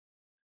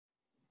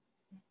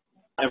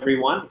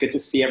everyone. Good to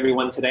see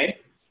everyone today.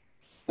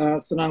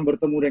 Senang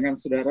bertemu dengan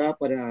saudara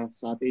pada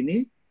saat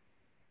ini.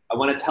 I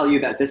want to tell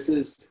you that this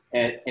is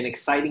an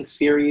exciting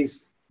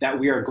series that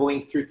we are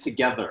going through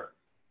together.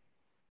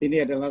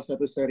 Ini adalah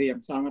satu seri yang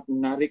sangat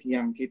menarik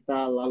yang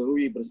kita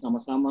lalui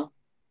bersama-sama.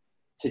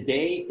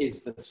 Today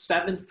is the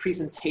 7th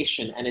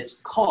presentation, and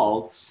it's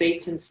called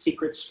Satan's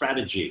Secret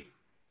Strategy.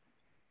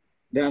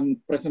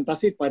 Dan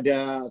presentasi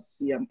pada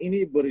siang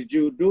ini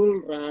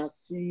berjudul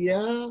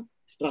Rahasia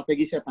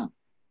Strategi Setan.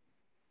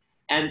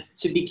 And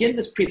to begin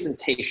this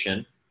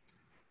presentation,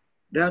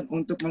 Dan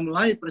untuk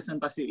memulai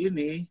presentasi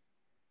ini,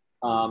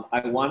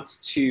 I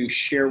want to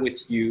share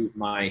with you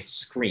my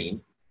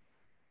screen.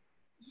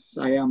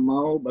 saya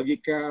mau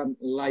bagikan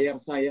layar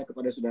saya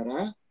kepada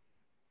saudara.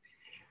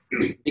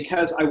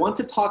 Because I want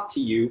to talk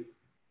to you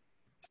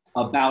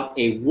about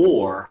a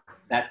war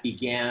that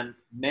began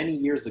many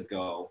years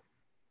ago.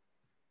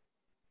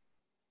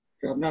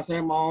 Karena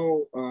saya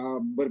mau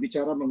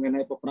berbicara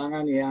mengenai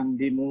peperangan yang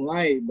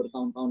dimulai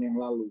bertahun-tahun yang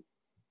lalu.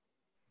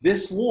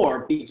 This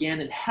war began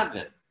in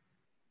heaven,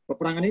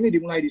 Peperangan ini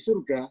dimulai di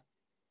surga,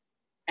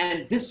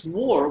 and this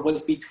war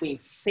was between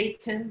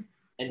Satan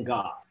and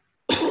God.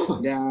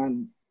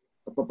 dan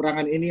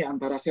peperangan ini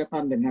antara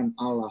setan dengan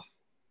Allah.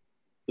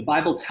 The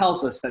Bible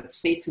tells us that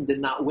Satan did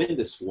not win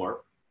this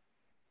war,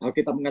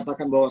 Alkitab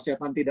mengatakan bahwa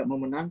setan tidak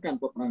memenangkan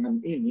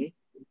peperangan ini.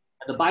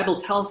 and the Bible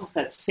tells us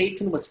that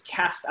Satan was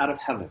cast out of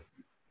heaven.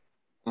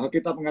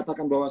 Alkitab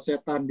mengatakan bahwa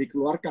setan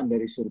dikeluarkan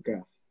dari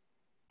surga.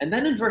 And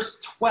then in verse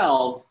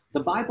 12, the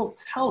Bible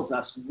tells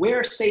us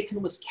where Satan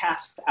was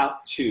cast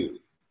out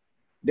to.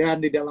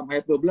 Dan di dalam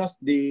ayat 12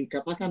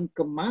 dikatakan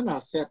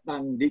kemana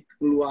setan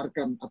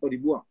dikeluarkan atau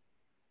dibuang.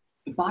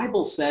 The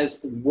Bible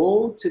says,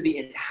 "Woe to the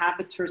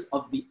inhabitants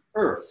of the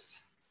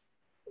earth,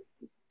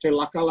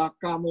 Celakalah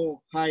kamu,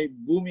 hai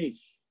bumi,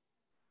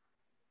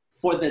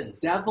 for the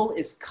devil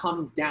is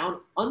come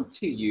down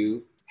unto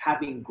you,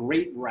 having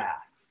great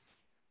wrath."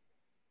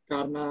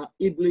 karena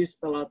iblis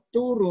telah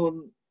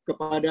turun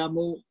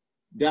kepadamu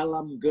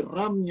dalam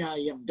geramnya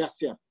yang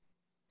dahsyat.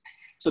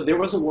 So there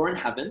was a war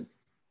in heaven.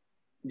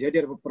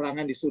 Jadi ada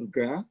peperangan di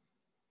surga,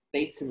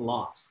 Satan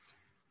lost.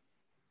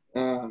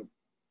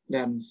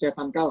 dan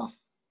setan kalah.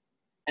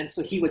 And so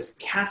he was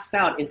cast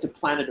out into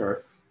planet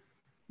Earth.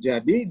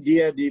 Jadi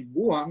dia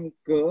dibuang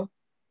ke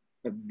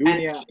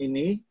dunia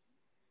ini,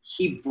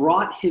 He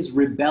brought his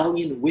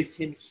rebellion with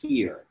him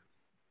here.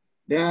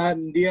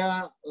 dan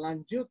dia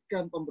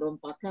lanjutkan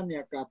pemberontakannya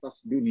ke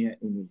atas dunia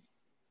ini.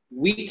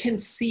 We can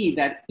see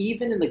that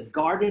even in the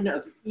Garden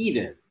of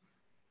Eden,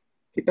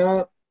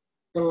 Kita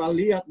telah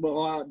lihat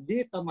bahwa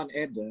di Taman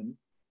Eden,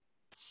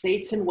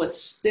 Satan was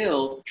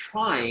still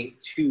trying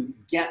to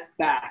get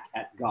back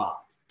at God.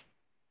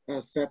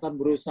 setan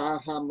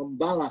berusaha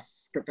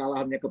membalas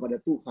kekalahannya kepada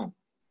Tuhan.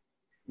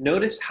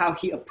 Notice how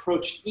he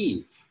approached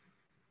Eve.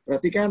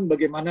 Perhatikan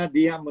bagaimana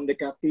dia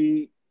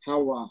mendekati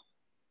Hawa.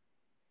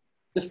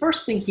 The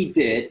first thing he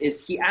did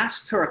is he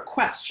asked her a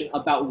question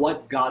about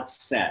what God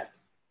said.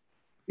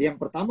 Yang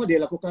pertama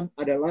dia lakukan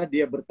adalah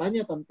dia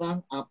bertanya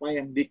tentang apa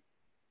yang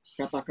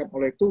dikatakan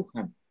oleh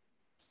Tuhan.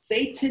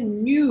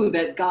 Satan knew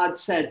that God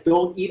said,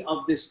 "Don't eat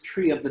of this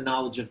tree of the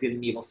knowledge of good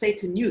and evil."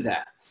 Satan knew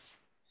that.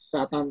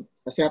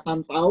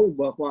 Setan tahu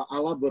bahwa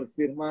Allah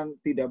berfirman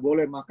tidak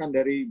boleh makan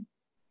dari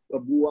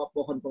buah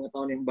pohon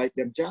pengetahuan yang baik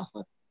dan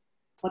jahat.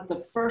 But the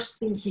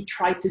first thing he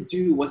tried to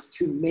do was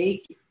to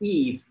make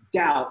Eve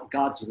doubt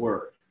God's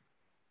word.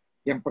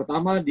 Yang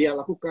pertama dia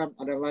lakukan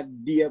adalah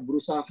dia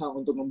berusaha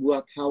untuk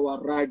membuat Hawa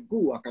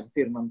ragu akan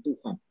firman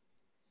Tuhan.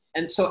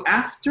 And so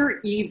after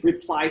Eve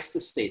replies to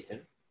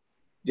Satan,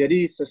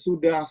 Jadi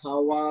sesudah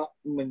Hawa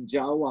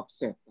menjawab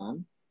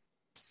setan,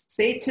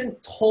 Satan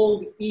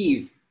told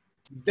Eve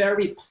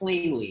very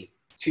plainly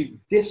to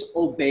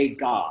disobey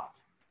God.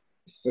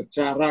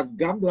 secara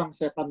gamblang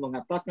setan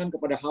mengatakan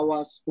kepada Hawa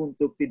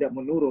untuk tidak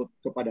menurut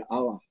kepada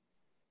Allah.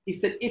 He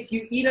said, "If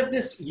you eat of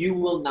this, you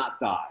will not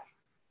die."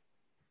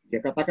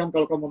 Dia katakan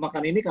kalau kamu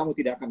makan ini kamu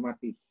tidak akan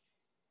mati.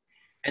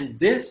 And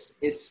this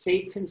is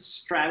Satan's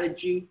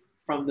strategy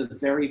from the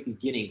very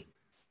beginning.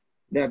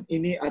 Dan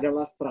ini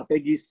adalah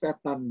strategi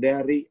setan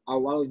dari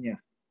awalnya.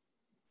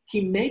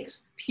 He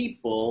makes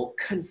people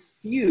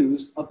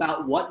confused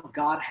about what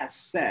God has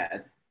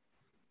said,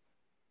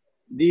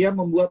 Dia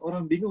membuat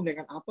orang bingung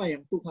dengan apa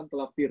yang Tuhan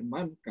telah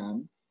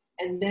firmankan,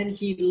 and then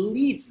he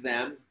leads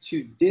them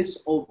to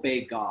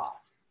disobey God.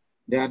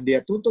 dan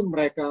dia tuntun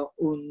mereka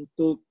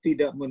untuk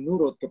tidak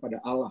menurut kepada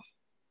Allah.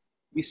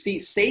 We see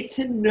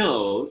Satan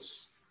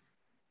knows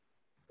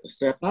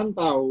Setan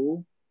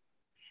tahu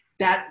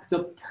that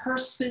the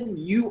person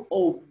you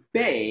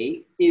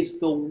obey is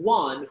the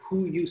one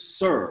who you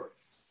serve.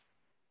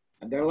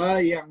 adalah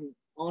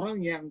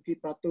orang yang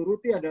kita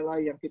turuti adalah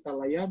yang kita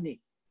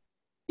layani.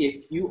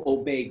 If you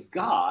obey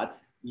God,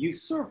 you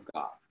serve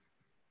God.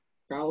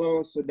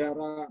 Kalau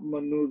saudara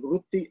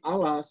menuruti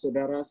Allah,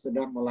 saudara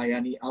sedang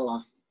melayani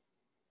Allah.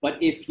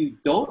 But if you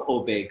don't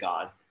obey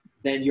God,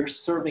 then you're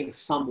serving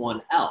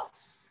someone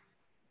else.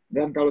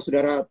 Dan kalau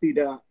saudara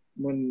tidak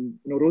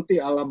menuruti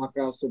Allah,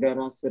 maka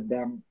saudara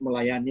sedang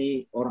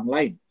melayani orang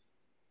lain.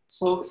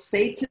 So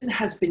Satan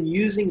has been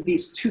using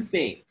these two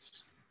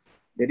things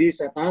Jadi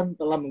setan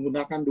telah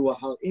menggunakan dua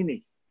hal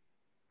ini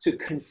to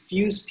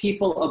confuse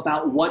people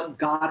about what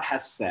God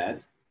has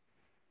said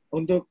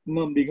untuk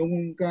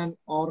membingungkan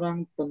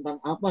orang tentang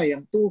apa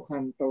yang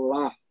Tuhan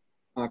telah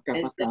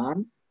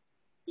katakan,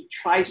 he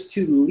tries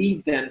to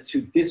lead them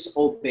to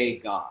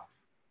disobey God.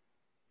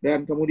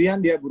 dan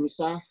kemudian dia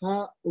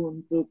berusaha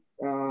untuk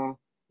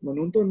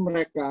menuntun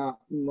mereka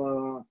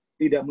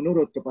tidak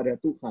menurut kepada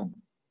Tuhan.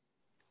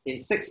 In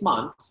 6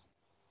 months,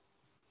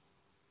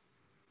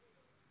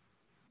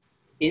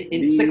 in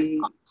Di-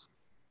 6 months,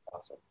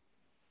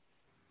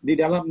 Di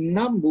dalam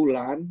 6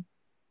 bulan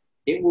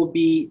it will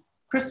be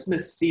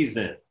Christmas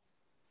season.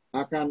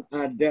 akan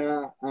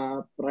ada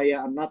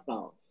perayaan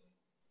Natal.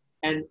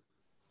 And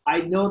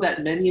I know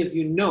that many of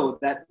you know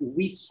that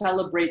we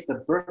celebrate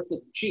the birth of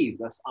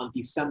Jesus on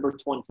December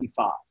 25.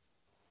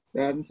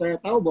 Dan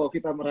saya tahu bahwa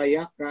kita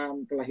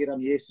merayakan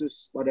kelahiran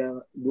Yesus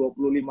pada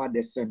 25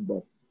 Desember.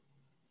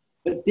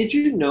 But did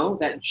you know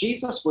that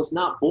Jesus was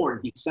not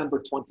born December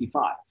 25?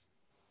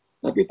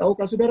 Tapi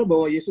tahukah saudara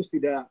bahwa Yesus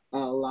tidak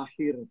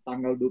lahir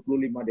tanggal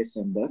 25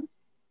 Desember?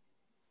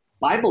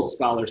 Bible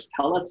scholars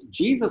tell us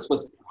Jesus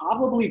was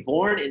probably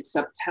born in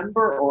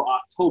September or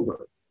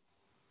October.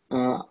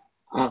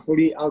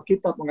 Ahli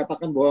Alkitab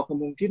mengatakan bahwa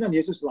kemungkinan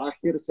Yesus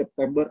lahir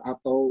September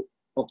atau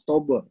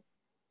Oktober.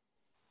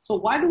 So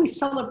why do we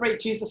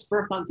celebrate Jesus'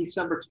 birth on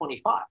December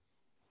 25?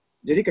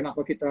 Jadi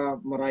kenapa kita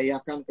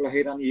merayakan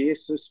kelahiran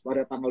Yesus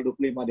pada tanggal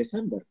 25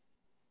 Desember?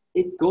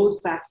 It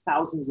goes back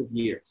thousands of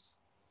years.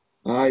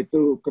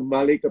 Itu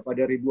kembali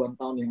kepada ribuan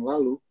tahun yang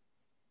lalu.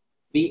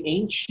 The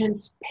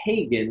ancient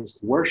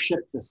pagans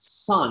worshiped the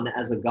sun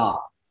as a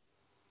god.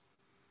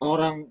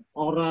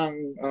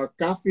 Orang-orang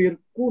kafir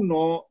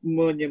kuno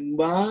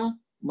menyembah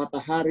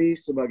matahari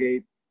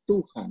sebagai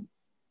Tuhan.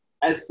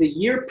 As the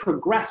year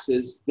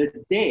progresses, the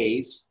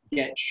days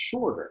get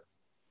shorter.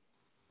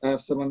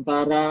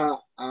 Sementara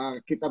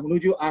kita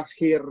menuju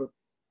akhir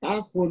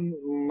tahun,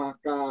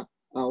 maka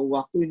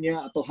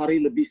waktunya atau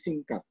hari lebih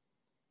singkat.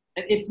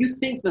 And if you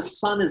think the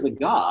sun is a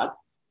god,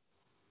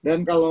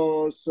 Dan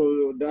kalau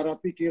saudara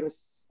pikir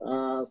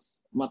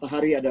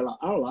matahari adalah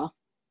Allah,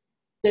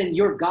 then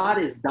your God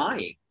is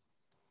dying.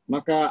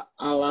 maka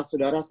Allah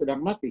saudara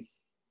sedang mati.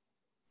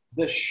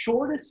 The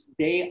shortest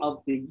day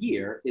of the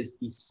year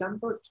is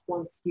December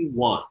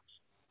 21.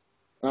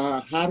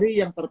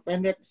 Hari yang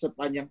terpendek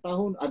sepanjang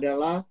tahun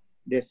adalah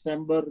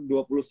Desember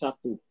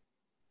 21.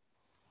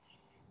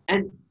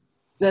 And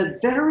the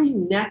very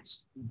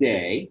next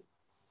day,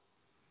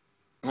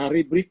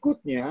 Hari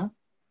berikutnya,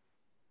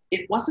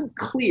 it wasn't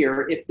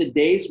clear if the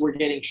days were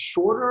getting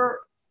shorter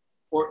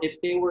or if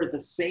they were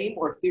the same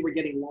or if they were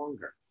getting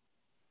longer.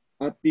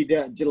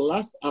 tidak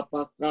jelas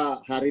apakah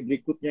hari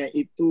berikutnya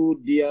itu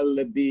dia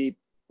lebih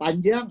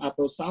panjang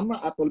atau sama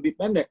atau lebih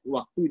pendek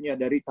waktunya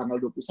dari tanggal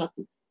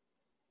 21.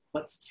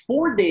 But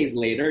 4 days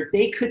later,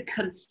 they could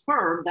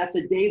confirm that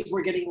the days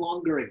were getting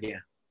longer again.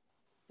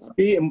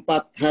 Tapi 4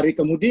 hari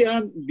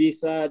kemudian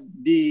bisa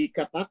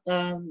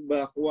dikatakan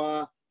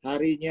bahwa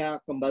harinya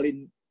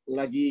kembali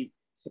lagi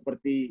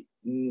seperti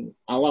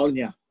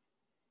awalnya.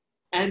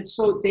 And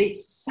so they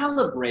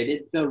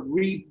celebrated the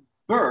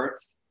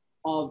rebirth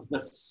of the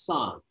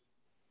sun.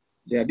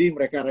 Jadi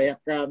mereka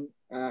rayakan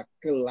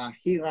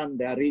kelahiran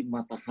dari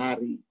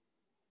matahari.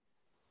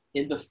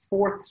 In the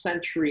 4th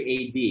century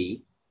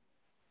AD,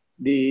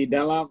 Di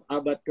dalam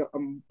abad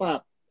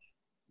keempat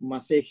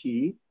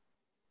Masehi,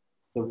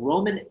 the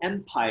Roman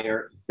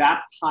Empire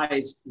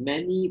baptized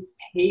many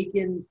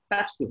pagan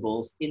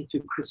festivals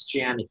into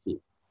Christianity.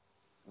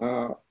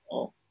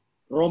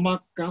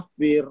 Roma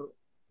kafir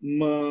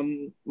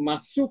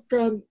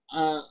memasukkan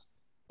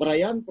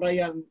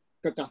perayaan-perayaan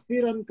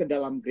kekafiran ke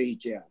dalam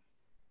gereja.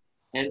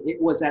 And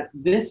it was at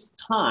this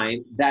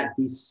time that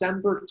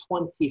December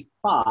 25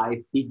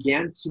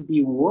 began to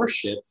be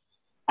worshipped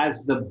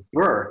as the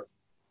birth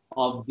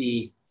of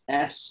the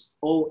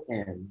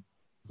S-O-N,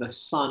 the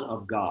Son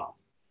of God.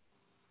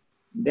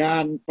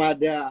 Dan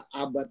pada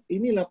abad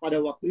inilah,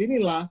 pada waktu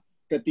inilah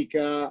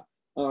ketika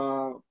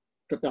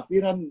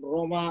kekafiran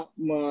Roma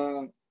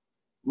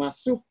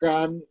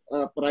memasukkan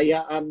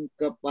perayaan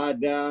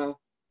kepada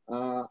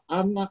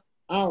anak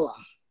Allah.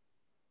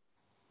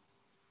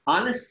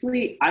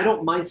 Honestly, I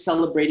don't mind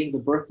celebrating the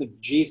birth of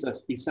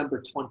Jesus December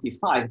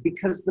 25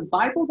 because the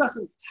Bible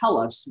doesn't tell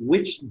us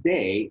which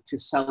day to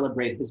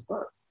celebrate his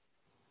birth.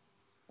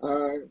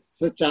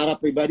 Secara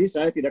pribadi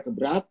saya tidak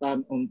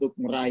keberatan untuk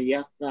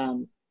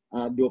merayakan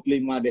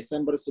 25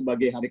 Desember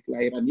sebagai hari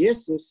kelahiran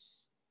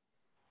Yesus.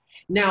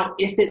 Now,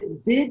 if it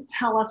did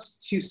tell us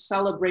to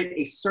celebrate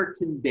a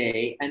certain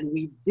day and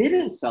we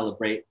didn't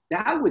celebrate,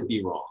 that would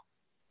be wrong.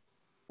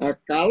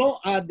 Kalau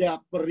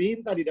ada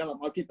perintah di dalam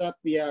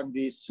Alkitab yang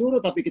disuruh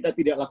tapi kita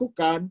tidak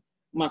lakukan,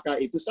 maka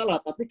itu salah.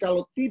 Tapi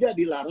kalau tidak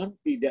dilarang,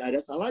 tidak ada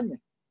salahnya.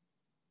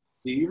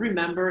 Do you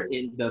remember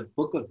in the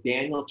book of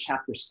Daniel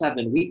chapter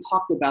 7, we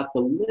talked about the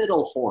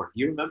little horn.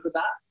 Do you remember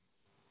that?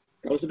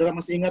 Kalau saudara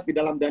masih ingat di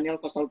dalam Daniel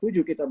pasal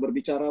 7 kita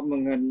berbicara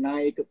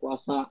mengenai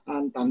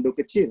kekuasaan tanduk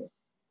kecil.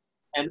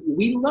 And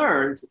we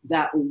learned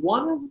that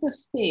one of the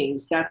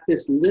things that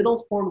this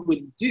little horn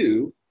would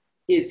do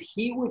is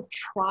he would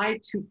try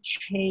to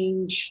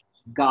change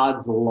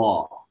God's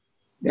law.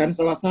 Dan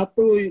salah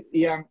satu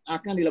yang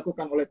akan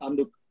dilakukan oleh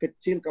tanduk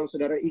kecil, kalau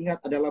saudara ingat,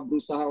 adalah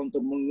berusaha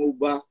untuk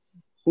mengubah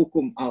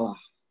hukum Allah.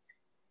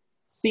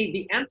 See,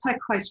 the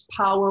Antichrist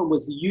power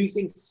was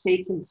using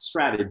Satan's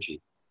strategy.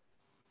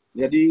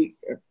 Jadi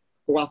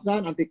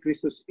kekuasaan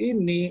antikristus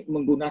ini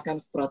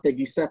menggunakan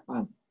strategi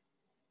setan.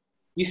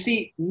 You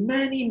see,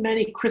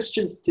 many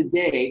Christians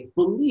today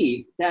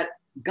believe that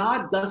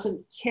God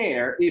doesn't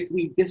care if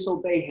we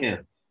disobey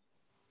him.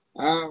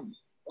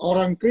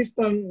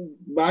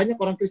 Banyak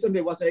orang Kristen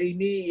dewasa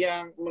ini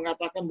yang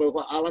mengatakan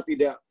bahwa Allah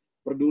tidak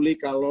peduli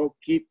kalau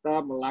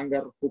kita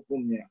melanggar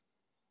hukumnya.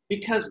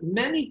 Because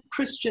many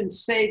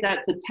Christians say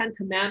that the 10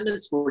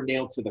 Commandments were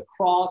nailed to the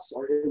cross,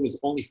 or it was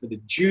only for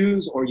the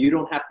Jews, or you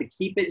don't have to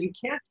keep it. You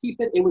can't keep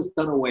it. It was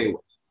done away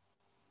with.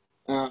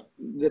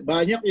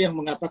 Banyak yang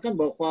mengatakan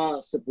bahwa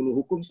 10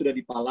 hukum sudah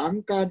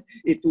dipalangkan,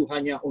 itu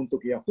hanya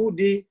untuk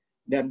Yahudi,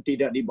 dan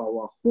tidak di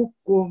bawah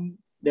hukum,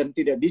 dan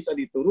tidak bisa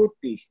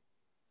dituruti.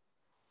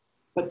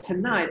 But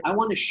tonight, I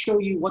want to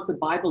show you what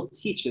the Bible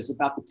teaches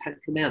about the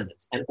 10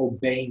 Commandments and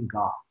obeying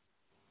God.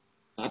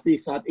 Tapi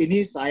saat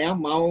ini saya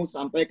mau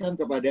sampaikan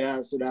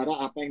kepada saudara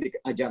apa yang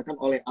diajarkan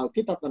oleh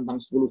Alkitab tentang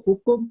 10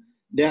 hukum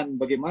dan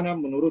bagaimana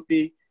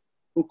menuruti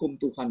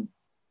hukum Tuhan.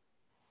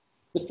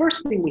 The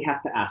first thing we have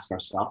to ask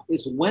ourselves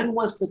is, when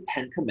was the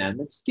 10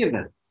 Commandments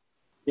given?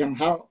 Yang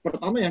hal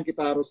pertama yang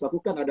kita harus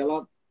lakukan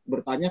adalah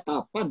bertanya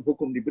kapan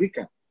hukum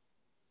diberikan.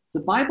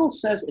 The Bible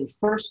says in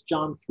 1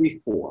 John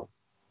 3:4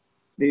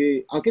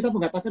 Di Alkitab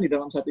mengatakan di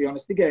dalam 1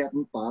 Yohanes 3 ayat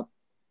 4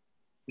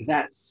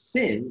 that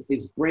sin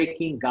is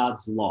breaking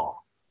God's law.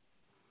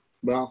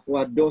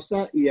 bahwa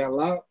dosa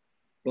ialah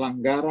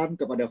pelanggaran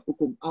kepada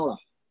hukum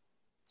Allah.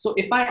 So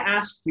if I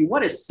ask you,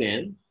 what is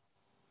sin?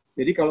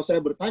 Jadi kalau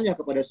saya bertanya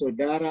kepada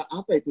saudara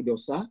apa itu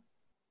dosa,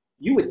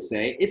 You would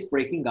say it's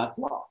breaking God's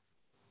law.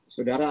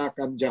 saudara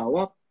akan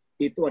jawab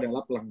itu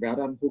adalah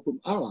pelanggaran hukum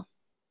Allah.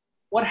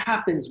 What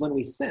happens when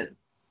we sin?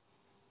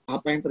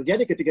 Apa yang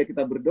terjadi ketika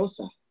kita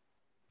berdosa?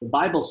 The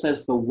Bible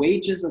says the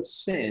wages of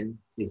sin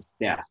is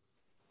death.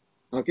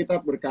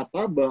 Alkitab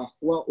berkata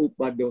bahwa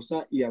upah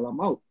dosa ialah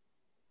maut.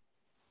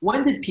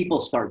 When did people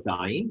start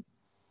dying?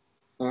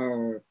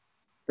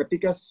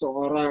 Ketika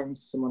seorang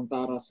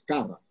sementara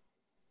sekarang,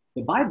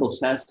 The Bible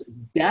says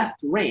death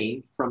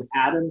reigned from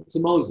Adam to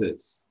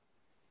Moses.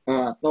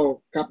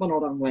 atau kapan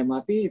orang mulai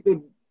mati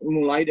itu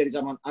mulai dari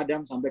zaman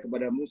Adam sampai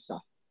kepada Musa.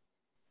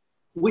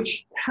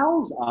 Which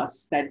tells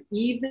us that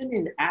even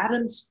in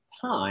Adam's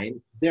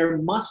time,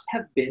 there must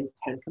have been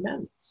 10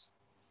 commandments.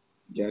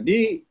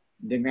 Jadi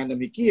dengan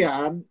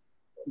demikian,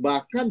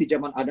 bahkan di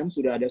zaman Adam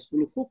sudah ada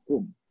 10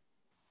 hukum.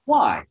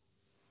 Why?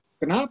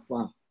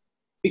 Kenapa?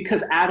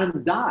 Because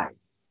Adam died.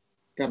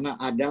 Karena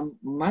Adam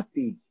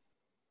mati.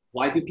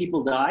 Why do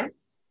people die?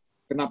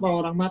 Kenapa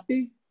orang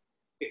mati?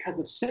 Because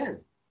of sin.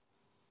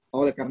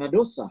 Oleh karena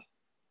dosa.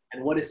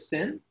 And what is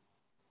sin?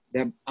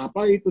 Dan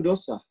apa itu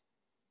dosa?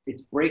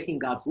 It's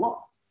breaking God's law.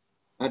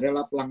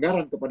 Adalah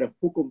pelanggaran kepada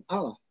hukum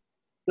Allah.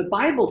 The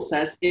Bible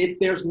says if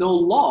there's no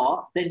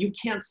law, then you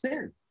can't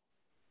sin.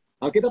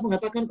 Alkitab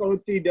mengatakan kalau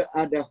tidak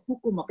ada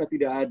hukum, maka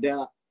tidak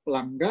ada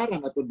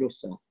pelanggaran atau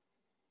dosa.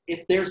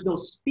 If there's no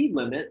speed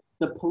limit,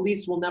 the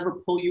police will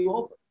never pull you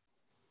over.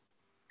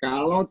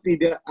 Kalau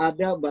tidak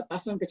ada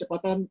batasan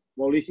kecepatan,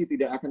 polisi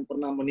tidak akan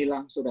pernah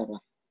menilang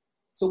saudara.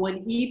 So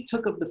when Eve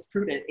took of the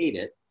fruit and ate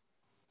it,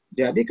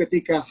 Jadi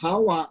ketika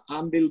Hawa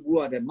ambil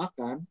buah dan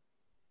makan,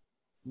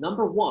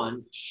 number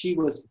one, she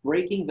was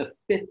breaking the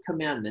 5th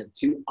commandment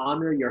to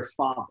honor your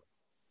father.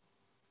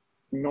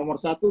 nomor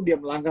 1 dia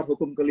melanggar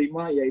hukum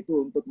kelima,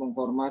 yaitu untuk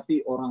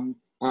menghormati orang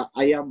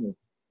ayahmu.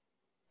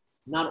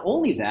 Not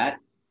only that,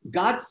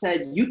 God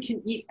said you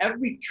can eat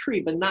every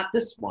tree, but not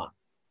this one.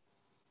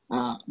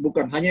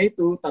 Bukan hanya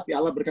itu, tapi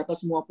Allah berkata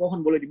semua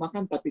pohon boleh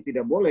dimakan, tapi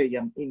tidak boleh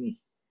yang ini.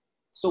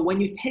 So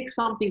when you take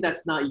something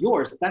that's not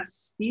yours,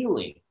 that's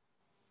stealing.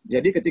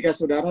 Jadi ketika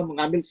saudara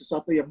mengambil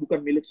sesuatu yang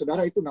bukan milik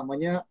saudara, itu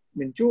namanya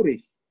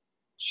mencuri.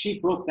 She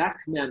broke that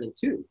commandment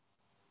too.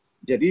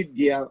 Jadi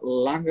dia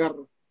langgar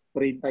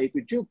perintah itu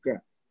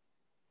juga.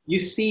 You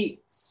see,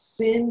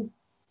 sin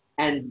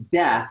and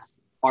death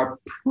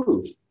are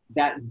proof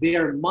that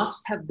there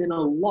must have been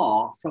a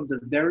law from the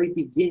very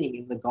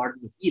beginning in the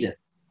Garden of Eden.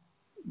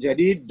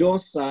 Jadi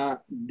dosa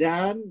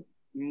dan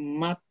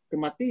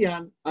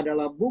kematian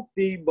adalah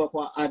bukti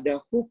bahwa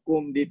ada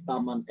hukum di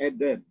Taman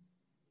Eden.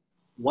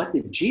 What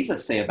did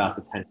Jesus say about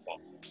the 10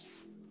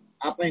 commandments?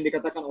 Apa yang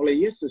dikatakan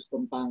oleh Yesus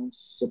tentang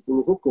 10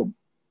 hukum?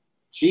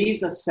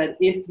 Jesus said,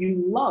 if you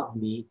love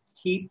me,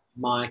 keep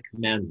my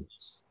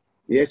commandments.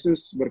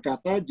 Yesus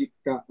berkata,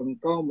 jika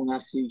engkau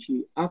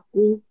mengasihi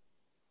aku,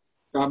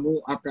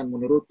 kamu akan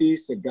menuruti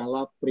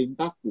segala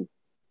perintahku.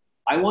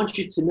 I want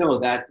you to know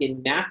that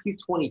in Matthew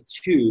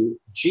 22,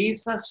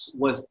 Jesus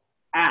was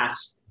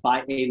asked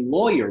by a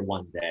lawyer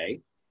one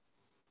day,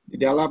 Di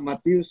dalam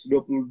Matius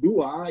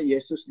 22,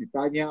 Yesus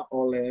ditanya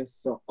oleh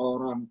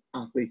seorang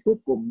ahli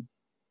hukum.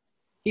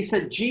 He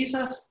said,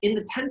 Jesus, in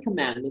the 10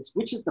 commandments,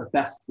 which is the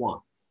best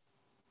one?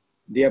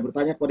 Dia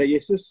bertanya kepada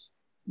Yesus,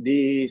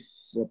 di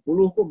 10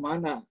 hukum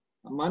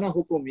mana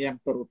hukum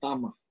yang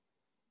terutama?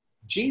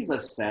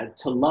 Jesus said,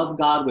 to love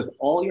God with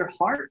all your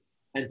heart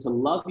and to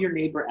love your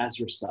neighbor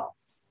as yourself.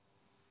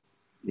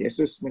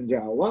 Yesus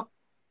menjawab,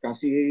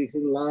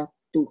 kasihilah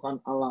Tuhan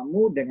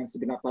Allahmu dengan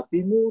segenap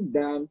hatimu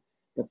dan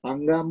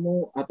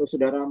tetanggamu atau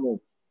saudaramu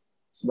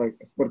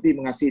seperti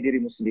mengasihi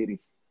dirimu sendiri.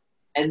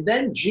 And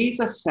then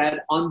Jesus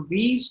said, on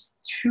these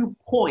 2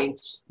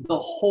 points, the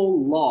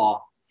whole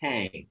law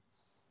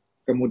hangs.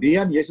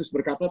 Kemudian Yesus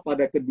berkata,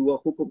 pada kedua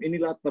hukum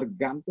inilah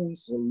tergantung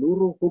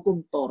seluruh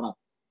hukum Taurat.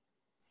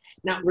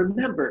 Now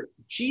remember,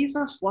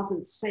 Jesus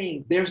wasn't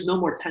saying there's no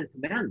more 10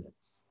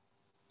 commandments.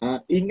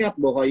 Ingat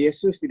bahwa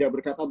Yesus tidak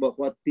berkata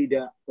bahwa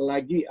tidak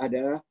lagi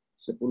ada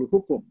 10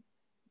 hukum.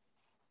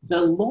 The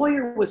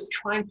lawyer was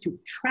trying to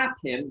trap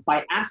him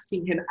by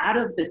asking him, out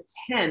of the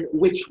 10,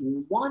 which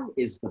one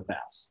is the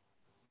best?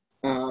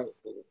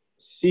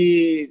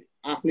 Si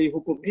ahli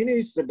hukum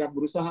ini sedang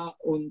berusaha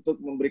untuk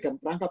memberikan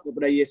perangkap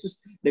kepada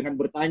Yesus dengan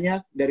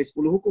bertanya, dari 10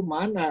 hukum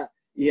mana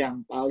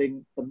yang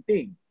paling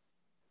penting?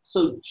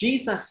 So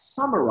Jesus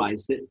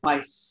summarized it by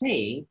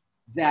saying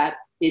that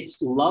it's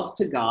love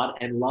to God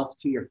and love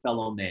to your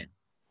fellow man.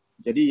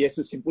 Jadi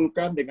Yesus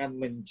simpulkan dengan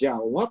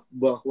menjawab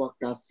bahwa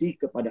kasih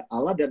kepada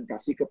Allah dan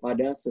kasih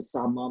kepada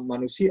sesama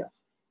manusia.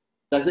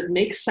 Does it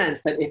make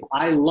sense that if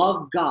I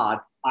love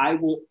God, I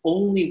will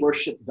only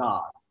worship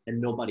God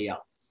and nobody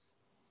else?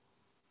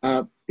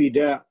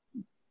 Tidak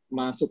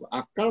masuk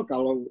akal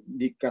kalau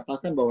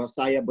dikatakan bahwa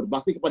saya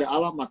berbakti kepada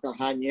Allah, maka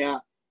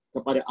hanya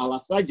kepada Allah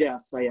saja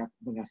saya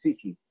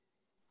mengasihi.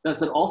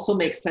 Does it also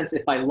make sense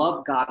if I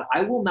love God,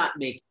 I will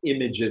not make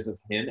images of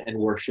Him and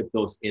worship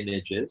those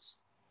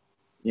images?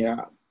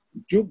 Ya,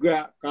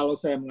 juga kalau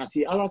saya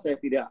mengasihi Allah, saya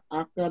tidak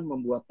akan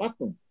membuat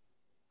patung.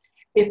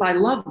 If I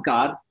love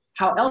God,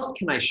 how else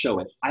can I show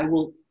it? I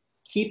will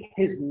keep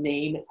His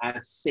name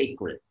as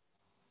sacred.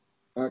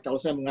 Kalau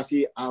saya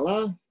mengasihi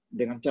Allah,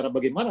 dengan cara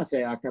bagaimana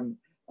saya akan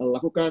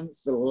lakukan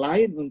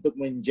selain untuk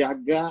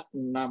menjaga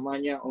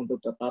namanya untuk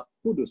tetap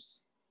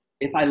kudus?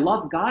 If I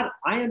love God,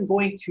 I am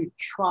going to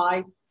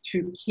try to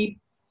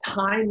keep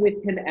time with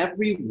Him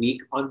every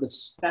week on the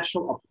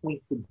special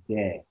appointed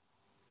day.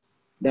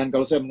 Dan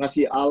kalau saya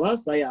mengasihi Allah,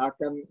 saya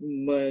akan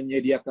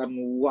menyediakan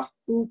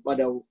waktu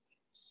pada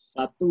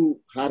satu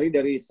hari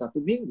dari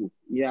satu minggu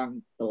yang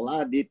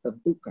telah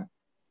ditentukan.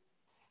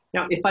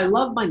 Now, if I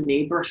love my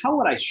neighbor, how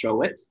would I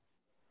show it?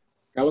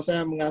 Kalau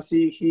saya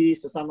mengasihi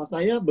sesama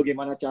saya,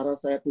 bagaimana cara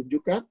saya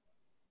tunjukkan?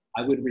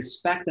 I would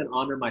respect and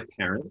honor my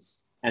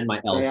parents and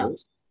my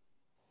elders.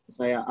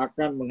 Saya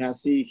akan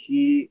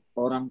mengasihi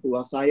orang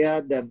tua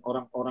saya dan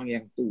orang-orang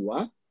yang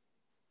tua.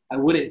 I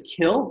wouldn't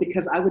kill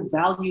because I would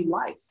value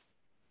life.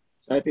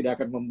 Saya tidak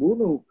akan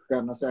membunuh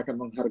karena saya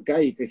akan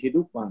menghargai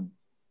kehidupan.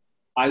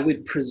 I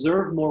would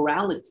preserve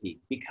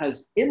morality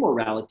because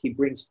immorality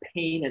brings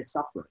pain and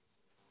suffering.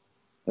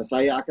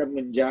 Saya akan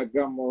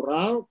menjaga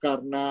moral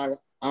karena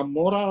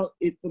amoral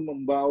itu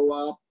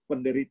membawa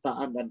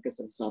penderitaan dan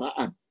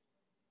kesengsaraan.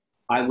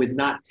 I would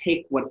not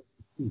take what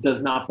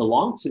does not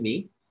belong to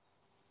me.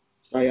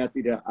 Saya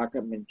tidak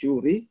akan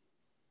mencuri.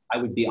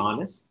 I would be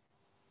honest.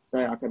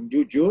 Saya akan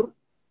jujur.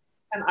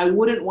 And I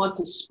wouldn't want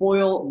to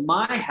spoil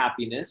my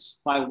happiness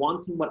by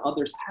wanting what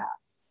others have.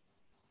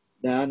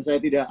 Dan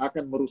saya tidak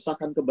akan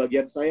merusakkan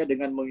kebahagiaan saya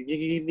dengan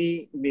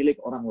mengingini milik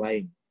orang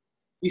lain.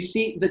 You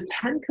see, the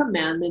 10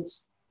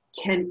 Commandments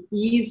can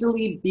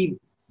easily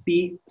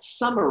be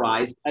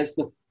summarized as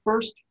the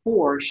first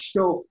 4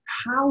 show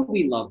how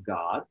we love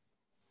God.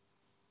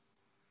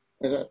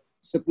 10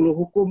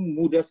 hukum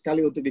mudah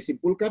sekali untuk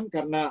disimpulkan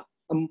karena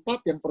 4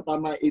 yang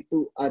pertama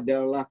itu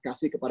adalah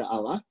kasih kepada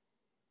Allah.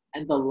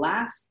 And the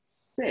last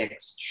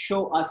 6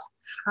 show us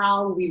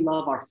how we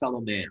love our fellow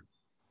man.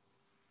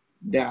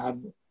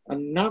 Dan 6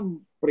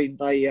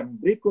 perintah yang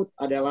berikut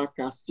adalah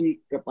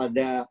kasih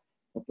kepada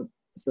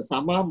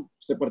sesama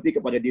seperti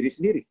kepada diri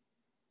sendiri.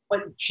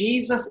 But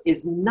Jesus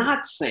is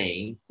not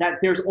saying that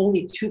there's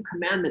only 2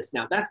 commandments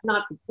now. That's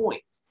not the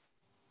point.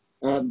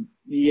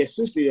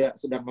 Yesus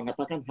tidak sedang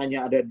mengatakan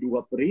hanya ada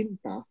 2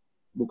 perintah,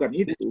 bukan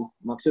itu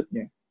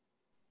maksudnya.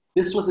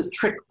 This was a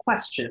trick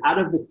question.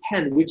 Out of the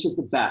 10, which is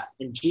the best?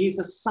 And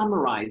Jesus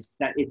summarized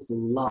that it's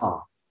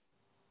love.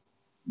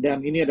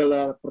 Dan ini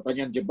adalah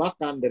pertanyaan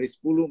jebakan dari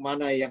 10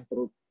 mana yang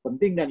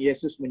terpenting dan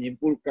Yesus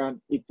menyimpulkan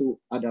itu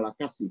adalah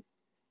kasih.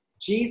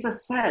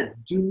 Jesus said,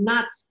 do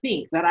not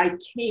think that I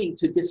came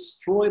to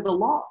destroy the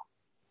law.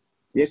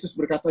 Yesus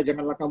berkata,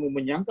 janganlah kamu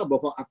menyangka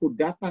bahwa aku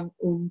datang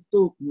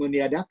untuk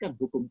meniadakan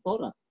hukum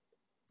Taurat.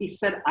 He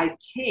said, I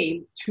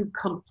came to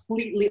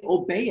completely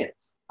obey it.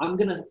 I'm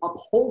going to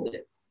uphold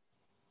it.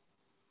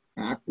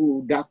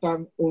 Aku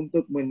datang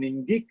untuk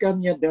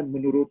meninggikannya dan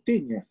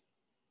menurutinya.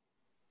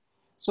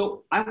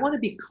 So I want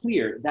to be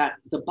clear that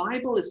the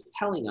Bible is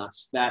telling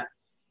us that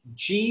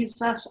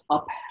Jesus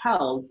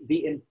upheld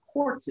the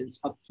importance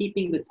of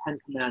keeping the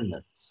Ten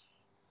Commandments.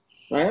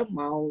 Saya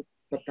mau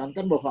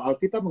tekankan bahwa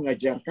Alkitab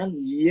mengajarkan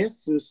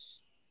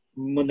Yesus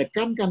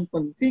menekankan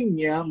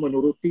pentingnya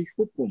menuruti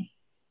hukum.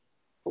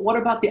 But what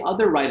about the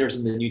other writers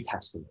in the New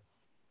Testament?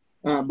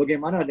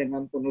 Bagaimana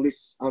dengan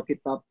penulis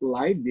Alkitab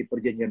lain di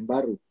Perjanjian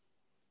Baru?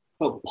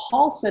 So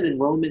Paul said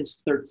in Romans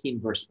 13,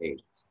 verse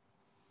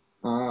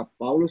 8,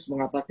 Paulus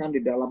mengatakan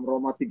di dalam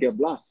Roma 13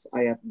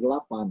 ayat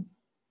 8,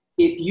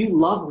 if you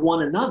love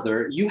one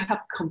another, you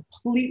have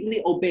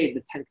completely obeyed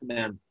the Ten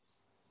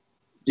Commandments.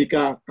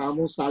 jika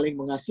kamu saling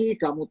mengasihi,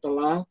 kamu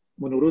telah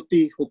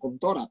menuruti hukum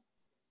Taurat.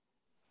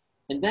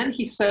 And then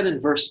he said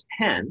in verse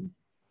 10,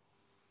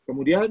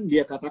 Kemudian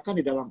dia katakan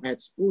di dalam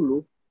ayat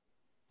 10,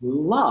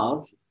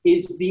 love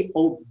is the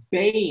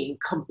obeying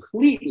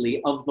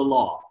completely of the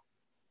law.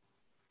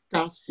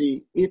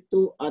 kasih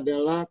itu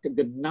adalah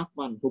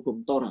kegenapan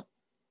hukum Taurat.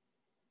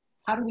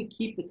 How do we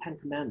keep the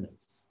Ten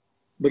Commandments?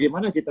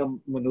 Bagaimana kita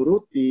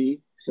menuruti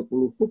 10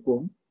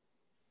 hukum?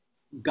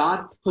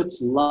 God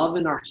puts love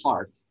in our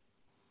heart,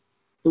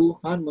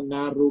 Tuhan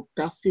menaruh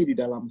kasih di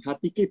dalam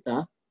hati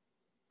kita,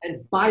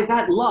 and by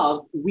that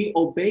love, we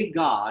obey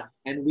God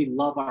and we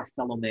love our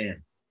fellow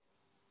man.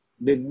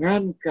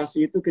 dengan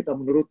kasih itu kita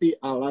menuruti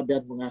Allah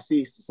dan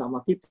mengasihi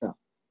sesama kita.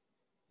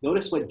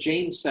 Notice what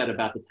James said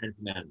about the Ten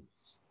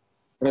Commandments.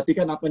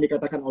 Perhatikan apa yang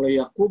dikatakan oleh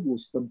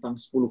Yakobus tentang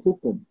 10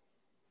 hukum.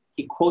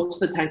 He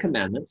quotes the Ten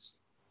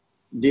Commandments,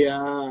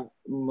 Dia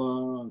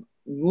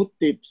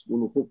mengutip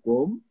 10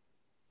 hukum,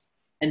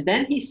 and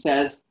then he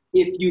says,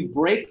 if you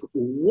break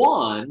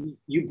one,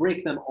 you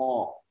break them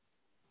all.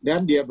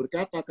 dan dia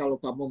berkata,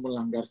 kalau kamu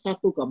melanggar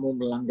satu, kamu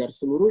melanggar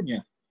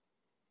seluruhnya.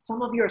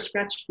 Some of you are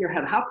scratching your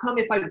head. How come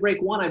if I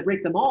break one, I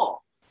break them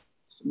all?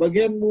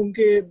 Sebagian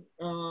mungkin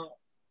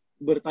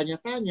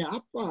bertanya-tanya,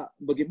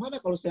 bagaimana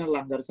kalau saya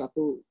langgar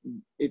satu,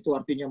 itu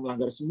artinya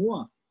melanggar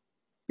semua?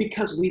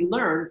 Because we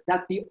learned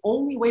that the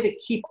only way to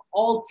keep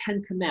all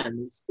 10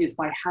 commandments is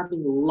by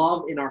having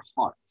love in our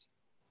heart.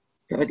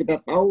 Karena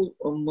kita tahu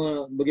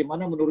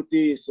bagaimana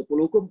menuruti 10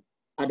 hukum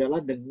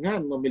adalah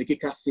dengan memiliki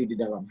kasih di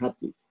dalam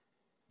hati.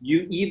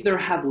 You either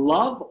have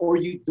love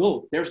or you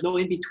don't. There's no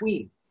in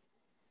between.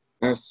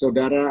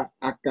 Saudara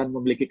akan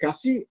memiliki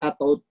kasih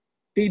atau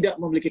tidak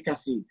memiliki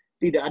kasih.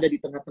 Tidak ada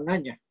di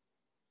tengah-tengahnya.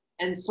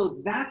 And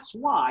so that's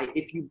why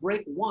if you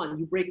break one,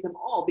 you break them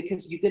all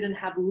because you didn't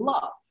have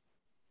love.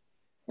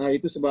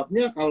 Itu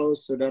sebabnya kalau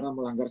saudara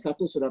melanggar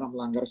satu, saudara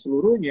melanggar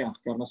seluruhnya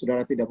karena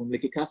saudara tidak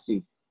memiliki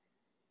kasih.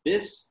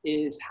 This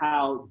is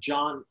how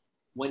John,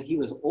 when he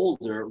was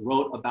older,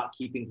 wrote about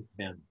keeping the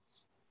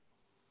commandments.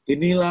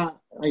 Inilah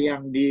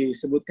yang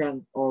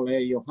disebutkan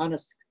oleh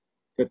Yohanes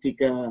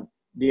ketika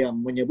dia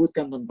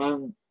menyebutkan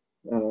tentang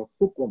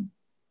hukum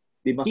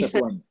di masa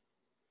tuanya.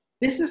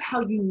 This is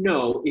how you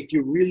know if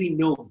you really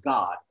know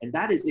God, and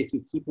that is if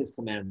you keep his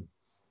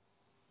commandments.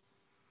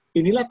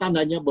 Inilah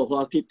tandanya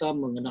bahwa kita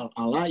mengenal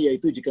Allah,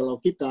 yaitu jikalau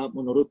kita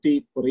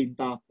menuruti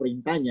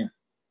perintah-perintahnya.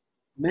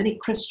 Many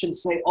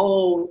Christians say,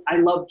 oh, I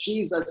love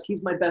Jesus,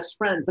 he's my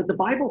best friend. But the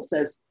Bible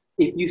says,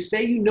 if you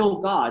say you know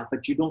God,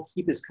 but you don't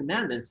keep his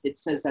commandments, it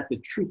says that the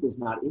truth is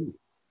not in you.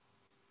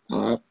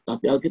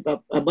 Tapi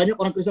Alkitab, banyak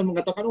orang Kristen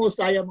mengatakan, oh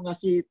saya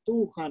mengasihi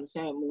Tuhan,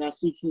 saya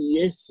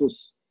mengasihi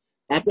Yesus.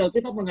 Tapi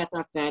Alkitab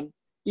mengatakan,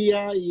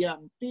 ia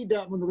yang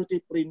tidak menuruti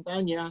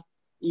perintahnya,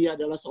 ia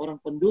adalah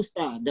seorang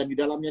pendusta dan di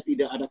dalamnya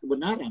tidak ada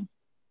kebenaran.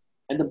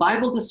 And the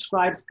Bible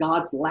describes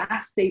God's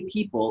last day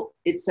people.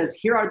 It says,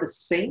 here are the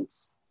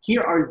saints,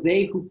 here are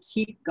they who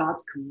keep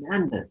God's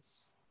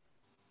commandments.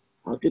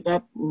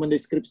 Alkitab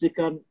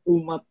mendeskripsikan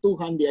umat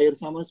Tuhan di akhir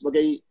zaman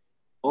sebagai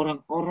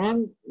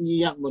orang-orang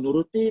yang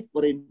menuruti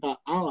perintah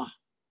Allah.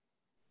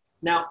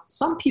 Now,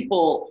 some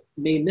people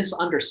may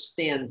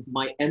misunderstand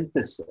my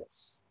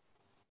emphasis.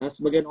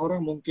 Sebagian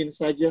orang mungkin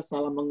saja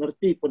salah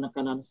mengerti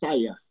penekanan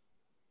saya.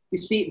 You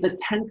see, the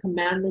Ten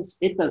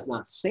Commandments, it does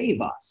not save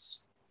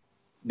us.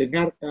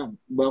 Dengarkan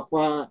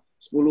bahwa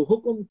 10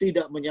 hukum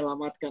tidak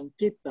menyelamatkan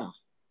kita.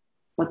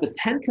 But the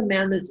Ten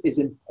Commandments is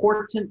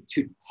important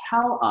to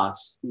tell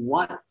us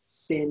what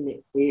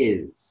sin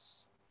is.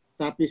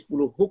 Tapi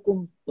 10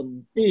 hukum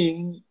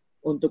penting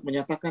untuk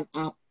menyatakan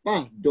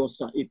apa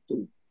dosa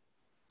itu.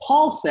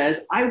 Paul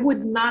says, I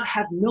would not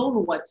have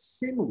known what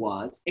sin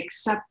was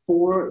except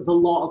for the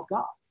law of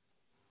God.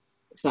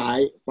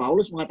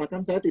 Paulus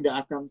mengatakan saya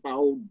tidak akan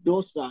tahu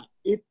dosa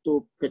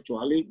itu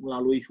kecuali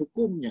melalui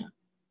hukumnya.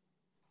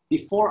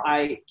 Before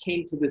I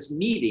came to this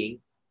meeting,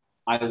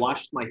 I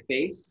washed my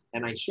face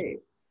and I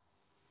shaved.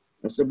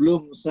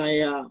 Sebelum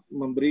saya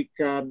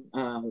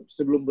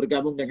sebelum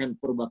bergabung dengan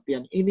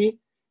perbaktian ini,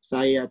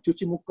 saya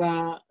cuci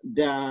muka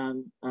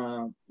dan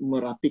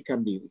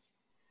merapikan diri.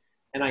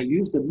 And I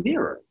used a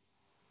mirror.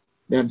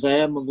 Dan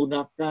saya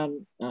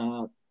menggunakan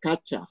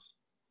kaca,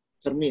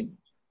 cermin.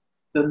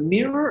 The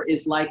mirror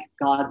is like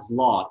God's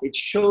law. It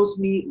shows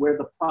me where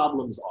the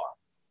problems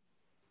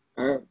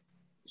are.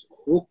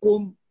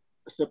 Hukum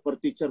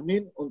seperti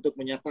cermin untuk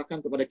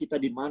menyatakan kepada kita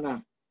di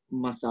mana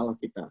masalah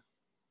kita.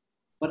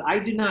 But I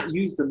do not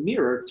use the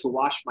mirror to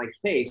wash my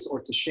face or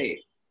to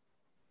shave.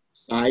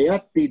 Saya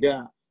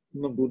tidak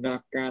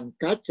menggunakan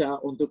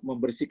kaca untuk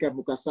membersihkan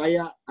muka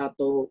saya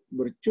atau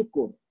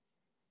bercukur.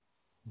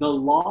 The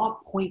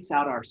law points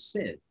out our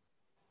sin.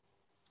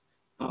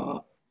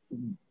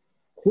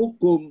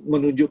 Hukum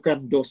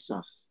menunjukkan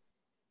dosa.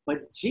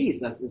 But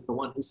Jesus is the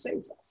one who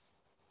saves us.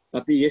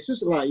 Tapi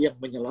Yesuslah yang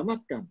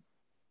menyelamatkan.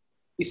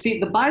 You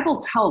see, the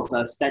Bible tells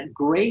us that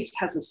grace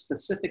has a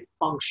specific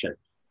function.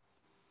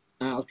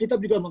 Nah, Alkitab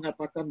juga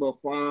mengatakan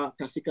bahwa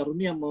kasih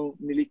karunia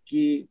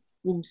memiliki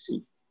fungsi.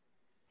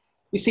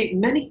 You see,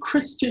 many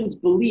Christians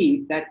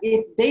believe that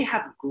if they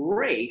have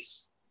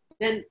grace,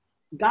 then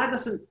God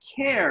doesn't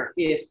care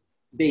if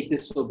they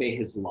disobey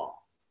his law.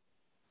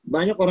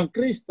 Banyak orang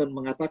Kristen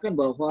mengatakan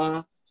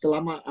bahwa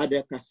selama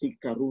ada kasih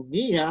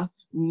karunia,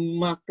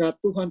 maka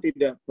Tuhan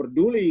tidak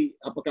peduli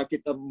apakah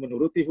kita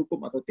menuruti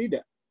hukum atau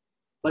tidak.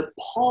 But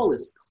Paul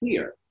is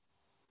clear.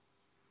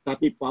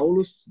 Tapi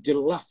Paulus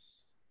jelas.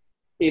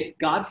 If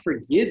God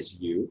forgives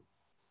you,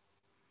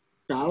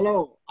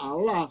 kalau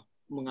Allah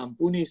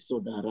mengampuni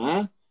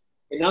saudara,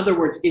 in other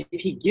words, if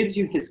he gives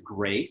you his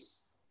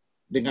grace,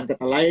 dengan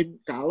kata lain,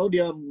 kalau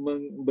dia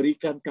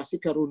memberikan kasih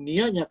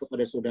karunia-Nya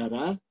kepada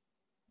saudara,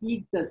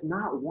 he does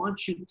not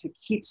want you to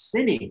keep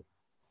sinning.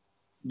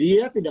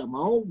 Dia tidak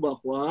mau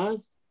bahwa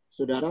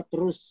saudara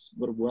terus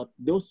berbuat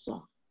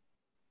dosa.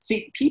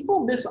 See,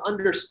 people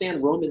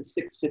misunderstand Romans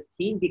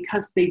 6:15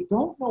 because they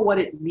don't know what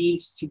it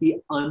means to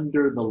be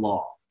under the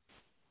law.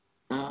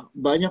 Nah,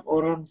 banyak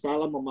orang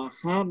salah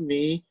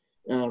memahami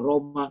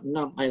Roma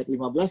 6 ayat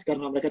 15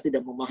 karena mereka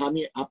tidak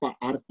memahami apa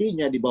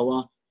artinya di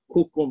bawah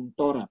hukum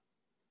Taurat.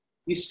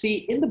 You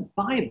see, in the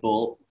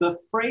Bible, the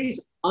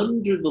phrase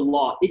under the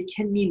law, it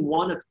can mean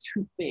one of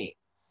two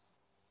things.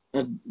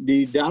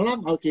 Di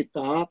dalam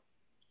Alkitab,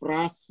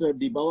 frase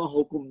di bawah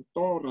hukum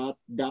Taurat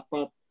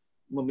dapat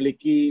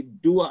memiliki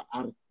dua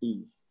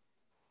arti.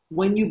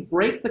 When you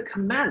break the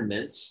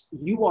commandments,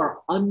 you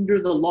are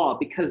under the law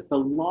because the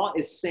law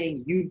is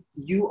saying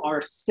you are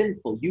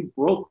sinful, you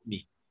broke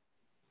me.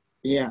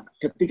 Ya,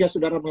 ketika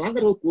saudara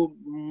melanggar hukum,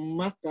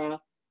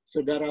 maka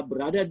saudara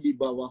berada di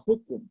bawah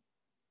hukum.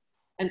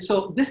 And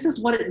so this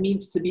is what it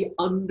means to be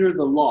under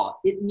the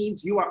law. It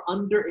means you are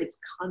under its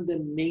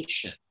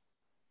condemnation.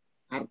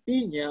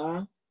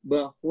 Artinya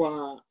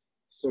bahwa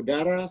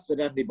saudara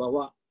sedang di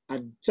bawah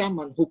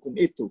ancaman hukum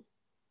itu.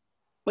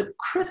 But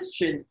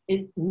Christians,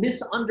 in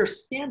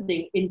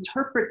misunderstanding,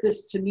 interpret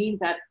this to mean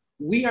that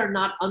we are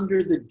not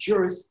under the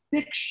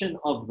jurisdiction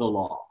of the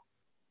law.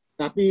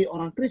 Tapi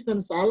orang Kristen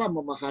salah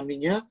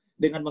memahaminya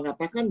dengan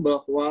mengatakan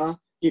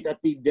bahwa kita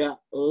tidak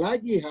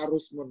lagi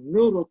harus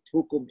menurut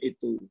hukum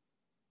itu.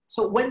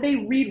 So when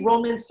they read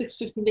Romans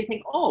 6:15, they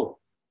think, oh,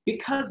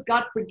 because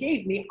God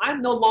forgave me, I'm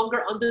no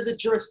longer under the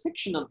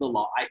jurisdiction of the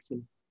law. I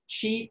can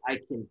cheat, I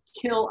can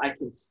kill, I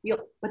can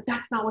steal. But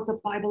that's not what the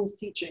Bible is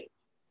teaching.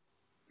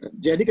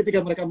 Jadi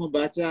ketika mereka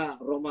membaca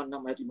Roma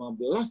 6 ayat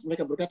 15,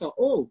 mereka berkata,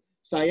 oh,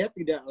 saya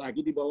tidak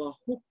lagi di bawah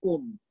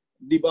hukum,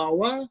 di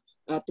bawah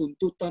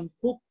tuntutan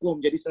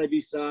hukum. Jadi saya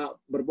bisa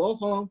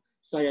berbohong,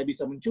 saya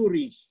bisa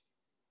mencuri.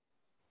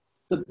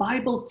 The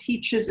Bible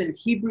teaches in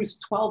Hebrews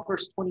 12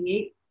 verse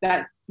 28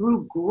 that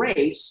through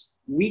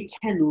grace, we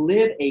can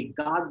live a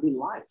godly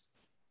life.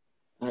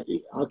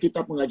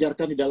 Alkitab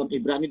mengajarkan di dalam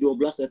Ibrani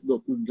 12 ayat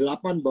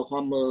 28 bahwa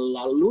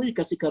melalui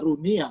kasih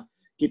karunia,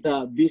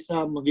 kita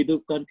bisa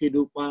menghidupkan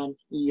kehidupan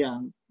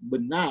yang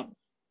benar.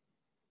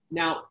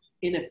 Now,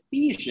 in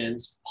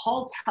Ephesians,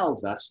 Paul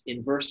tells us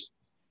in verse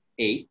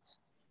 8,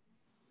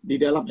 di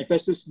dalam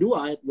Efesus 2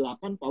 ayat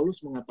 8,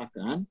 Paulus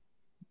mengatakan,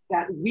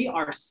 that we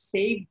are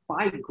saved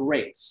by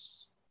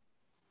grace.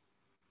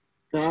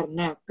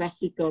 Karena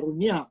kasih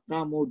karunia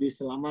kamu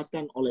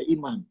diselamatkan oleh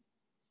iman.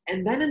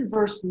 And then in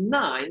verse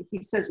 9, he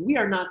says we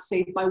are not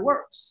saved by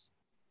works.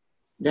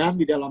 Dan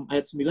di dalam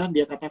ayat 9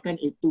 dia katakan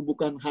itu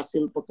bukan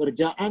hasil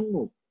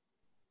pekerjaanmu.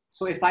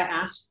 So if I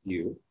ask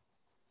you,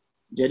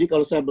 jadi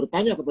kalau saya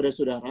bertanya kepada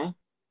saudara,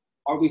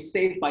 are we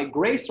saved by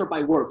grace or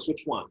by works?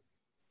 Which one?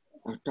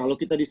 Nah, kalau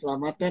kita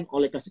diselamatkan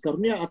oleh kasih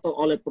karunia atau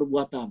oleh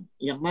perbuatan,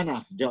 yang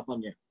mana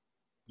jawabannya?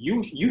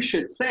 You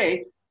should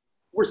say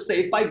we're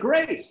saved by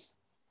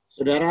grace.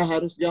 Saudara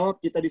harus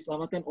jawab kita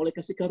diselamatkan oleh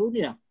kasih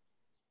karunia.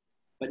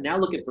 But now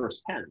look at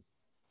verse 10.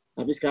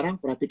 Tapi sekarang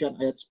perhatikan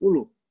ayat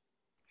 10.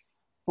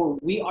 For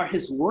we are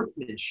his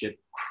workmanship,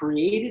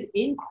 created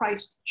in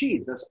Christ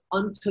Jesus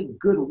unto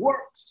good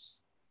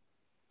works.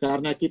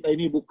 Karena kita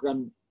ini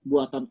bukan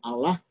buatan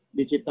Allah,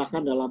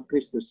 diciptakan dalam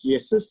Kristus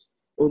Yesus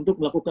untuk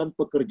melakukan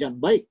pekerjaan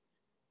baik.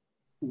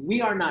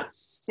 We are not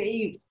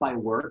saved by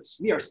works,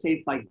 we are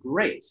saved by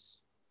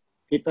grace.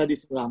 Kita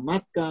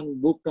diselamatkan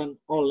bukan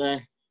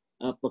oleh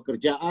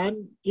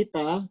pekerjaan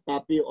kita,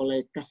 tapi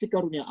oleh kasih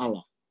karunia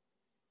Allah.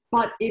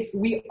 But if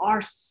we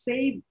are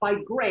saved by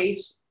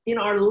grace, in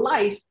our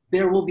life,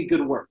 there will be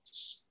good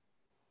works.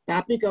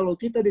 Tapi kalau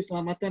kita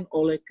diselamatkan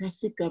oleh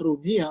kasih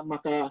karunia,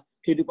 maka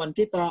kehidupan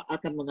kita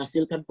akan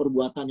menghasilkan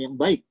perbuatan yang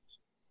baik.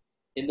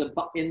 In the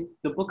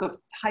book of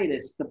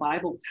Titus, the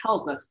Bible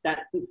tells us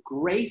that the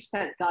grace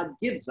that God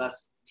gives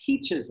us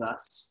teaches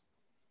us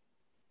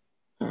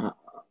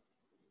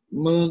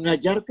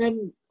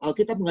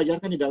Alkitab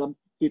mengajarkan di dalam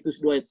Titus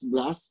 2 ayat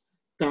 11,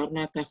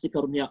 karena kasih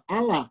karunia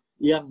Allah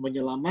yang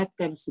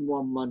menyelamatkan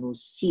semua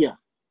manusia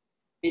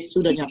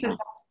sudah nyata.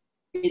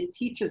 It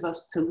teaches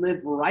us to live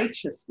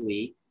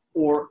righteously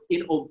or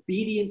in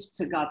obedience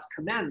to God's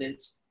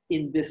commandments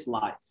in this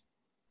life.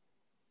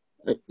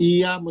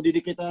 Ia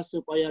mendidik kita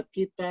supaya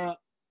kita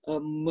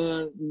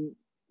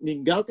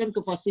meninggalkan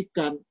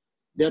kefasikan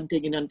dan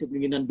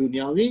keinginan-keinginan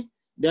duniawi,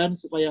 dan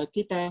supaya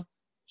kita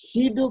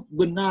hidup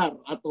benar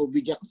atau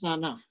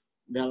bijaksana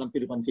dalam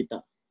kehidupan kita.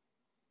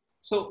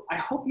 So I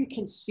hope you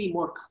can see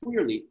more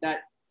clearly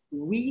that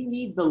we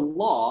need the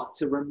law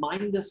to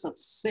remind us of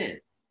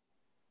sin.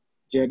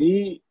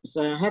 Jadi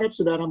saya harap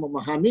saudara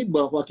memahami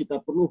bahwa kita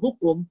perlu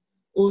hukum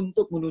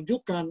untuk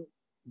menunjukkan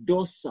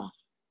dosa.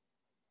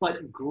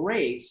 But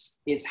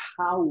grace is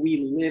how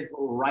we live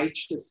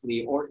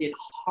righteously or in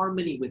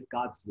harmony with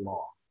God's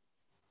law.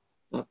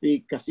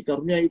 Tapi kasih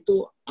karunia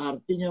itu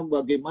artinya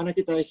bagaimana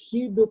kita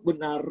hidup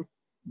benar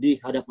di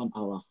hadapan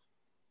Allah.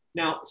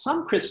 Now,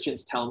 some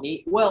Christians tell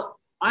me,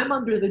 well, I'm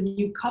under the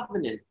new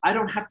covenant. I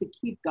don't have to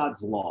keep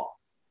God's law.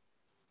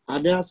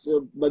 Ada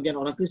sebagian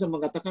orang Kristen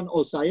mengatakan,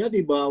 oh saya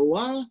di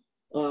bawah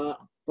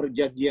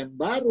perjanjian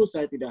baru,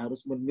 saya tidak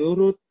harus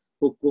menurut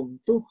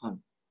hukum Tuhan.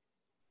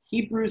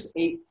 Hebrews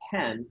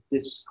 8:10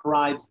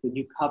 describes the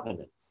new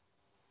covenant.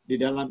 Di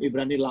dalam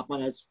Ibrani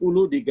 8 ayat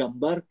 10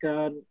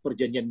 digambarkan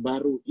perjanjian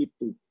baru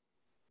itu.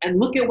 And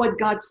look at what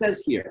God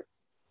says here.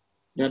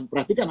 Dan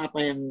perhatikan apa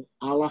yang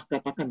Allah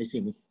katakan di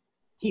sini.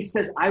 He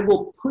says, I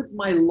will put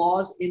my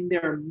laws in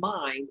their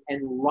mind and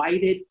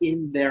write it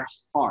in their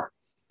heart.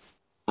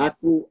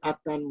 Aku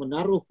akan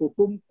menaruh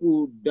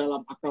hukumku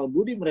dalam akal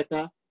budi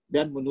mereka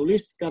dan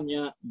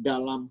menuliskannya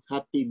dalam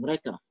hati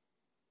mereka.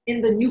 In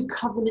the new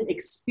covenant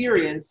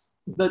experience,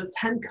 the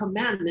 10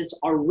 commandments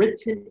are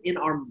written in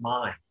our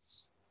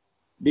minds.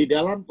 Di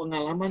dalam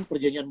pengalaman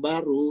perjanjian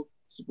baru,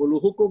 10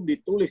 hukum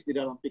ditulis di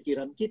dalam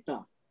pikiran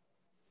kita.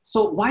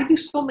 So why do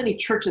so many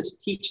churches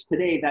teach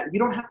today that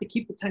you don't have to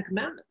keep the 10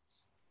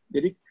 commandments?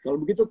 Jadi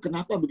kalau begitu,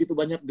 kenapa begitu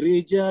banyak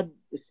gereja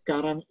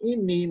sekarang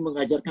ini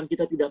mengajarkan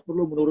kita tidak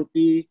perlu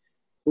menuruti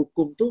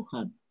hukum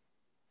Tuhan?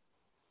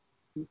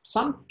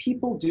 Some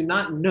people do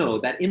not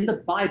know that in the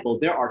Bible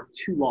there are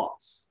 2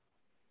 laws.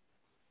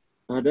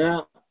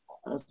 Ada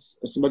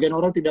sebagian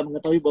orang tidak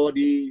mengetahui bahwa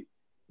di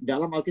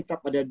dalam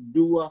Alkitab ada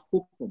 2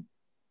 hukum.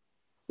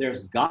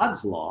 There's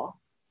God's law.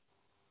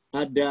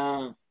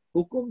 Ada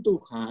hukum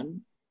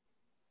Tuhan.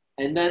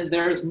 And then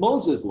there's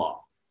Moses'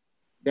 law.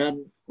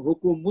 Dan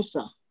hukum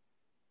Musa.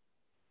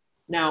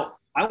 Now,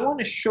 I want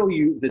to show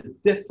you the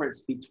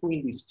difference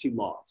between these 2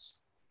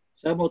 laws.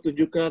 Saya mau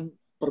tunjukkan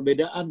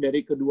perbedaan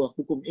dari kedua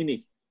hukum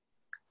ini.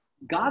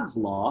 God's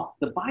law,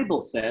 the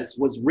Bible says,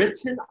 was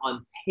written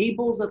on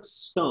tables of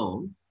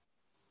stone.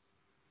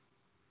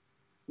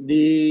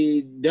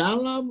 Di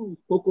dalam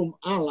hukum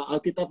Allah,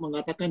 Alkitab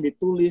mengatakan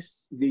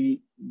ditulis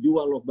di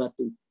 2 loh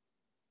batu.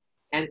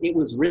 And it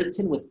was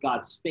written with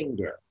God's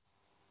finger.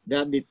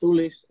 Dan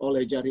ditulis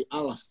oleh jari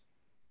Allah.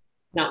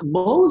 Now,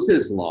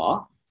 Moses'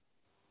 law,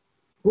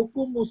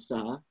 hukum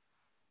Musa,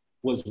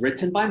 was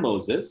written by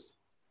Moses.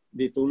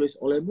 Ditulis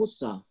oleh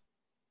Musa.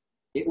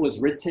 It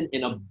was written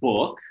in a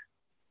book.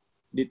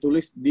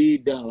 Ditulis di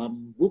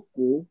dalam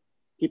buku,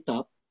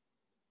 kitab.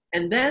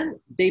 And then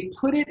they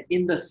put it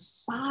in the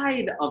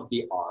side of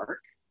the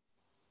ark.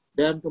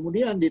 Dan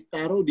kemudian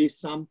ditaruh di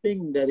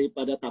samping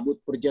daripada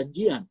tabut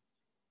perjanjian.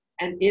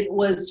 And it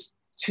was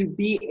to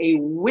be a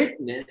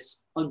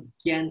witness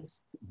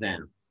against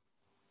them.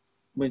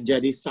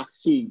 Menjadi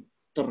saksi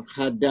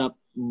terhadap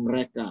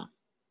mereka.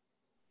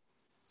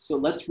 So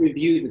let's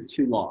review the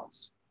 2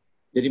 laws.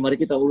 Jadi mari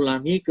kita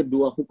ulangi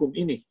kedua hukum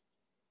ini.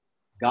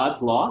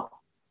 God's law,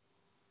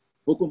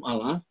 hukum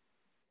Allah,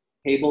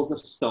 tables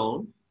of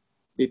stone,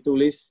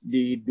 ditulis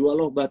di 2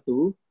 loh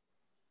batu,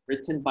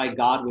 written by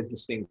God with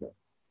his finger.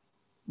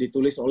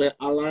 Ditulis oleh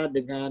Allah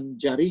dengan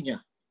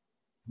jarinya.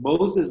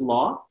 Moses'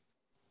 law,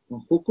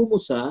 hukum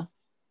Musa,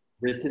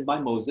 written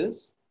by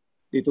Moses,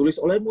 ditulis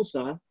oleh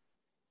Musa,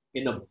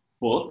 in a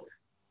book,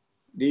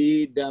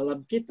 di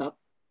dalam kitab.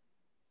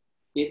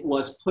 It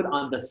was put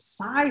on the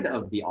side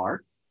of the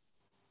ark,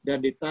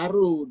 dan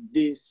ditaruh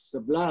di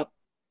sebelah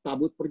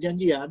tabut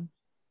perjanjian,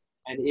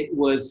 and it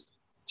was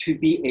to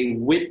be a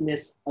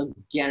witness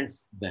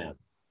against them.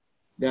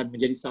 Dan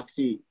menjadi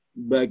saksi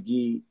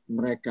bagi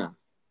mereka.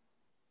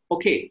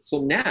 Okay,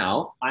 so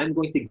now I'm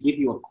going to give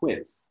you a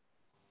quiz.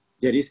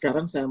 Jadi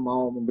sekarang saya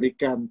mau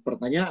memberikan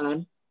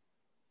pertanyaan.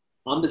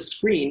 On the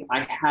screen,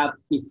 I have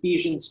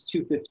Ephesians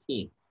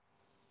 2:15.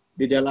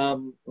 Di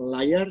dalam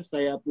layar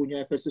saya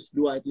punya Efesus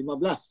 2 ayat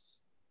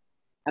 15.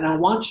 And I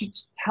want you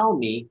to tell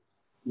me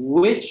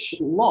which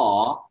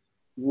law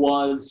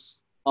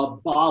was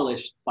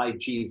abolished by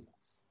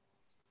Jesus.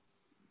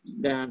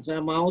 Dan saya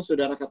mau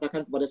saudara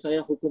katakan kepada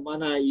saya hukum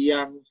mana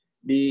yang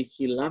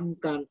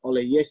dihilangkan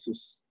oleh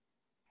Yesus.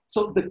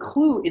 So the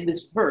clue in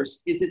this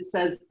verse is it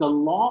says the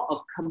law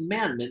of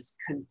commandments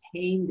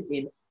contained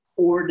in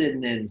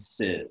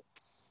ordinances.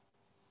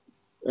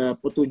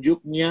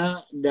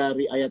 petunjuknya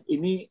dari ayat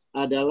ini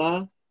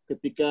adalah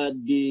ketika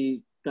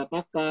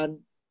dikatakan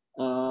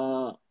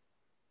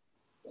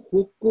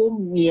hukum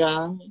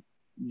yang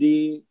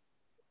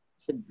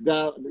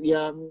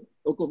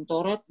hukum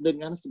Taurat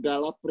dengan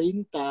segala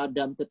perintah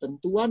dan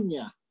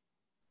ketentuannya.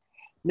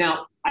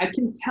 Now, I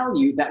can tell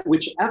you that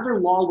whichever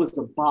law was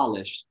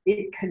abolished,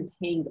 it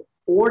contained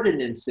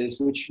ordinances,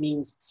 which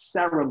means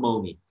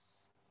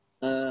ceremonies.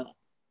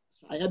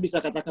 Saya bisa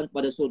katakan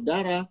kepada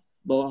saudara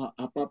bahwa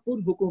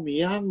apapun hukum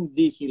yang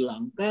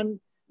dihilangkan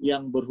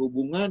yang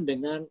berhubungan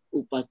dengan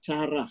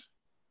upacara.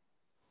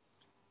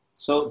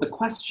 So the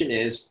question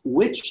is,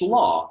 which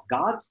law,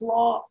 God's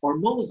law or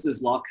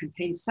Moses' law,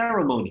 contains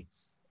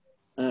ceremonies?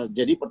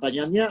 Jadi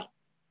pertanyaannya,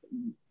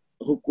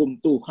 hukum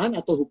Tuhan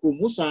atau hukum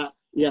Musa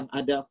yang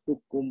ada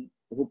hukum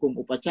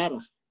upacara?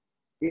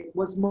 It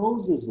was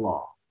Moses'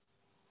 law.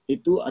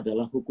 Itu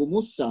adalah hukum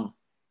Musa.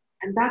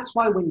 And that's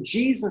why when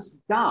Jesus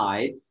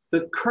died,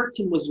 the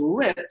curtain was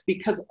ripped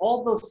because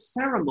all those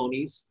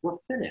ceremonies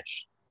were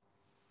finished.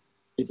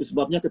 Itu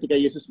sebabnya ketika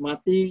Yesus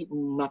mati,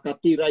 maka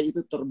tirai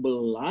itu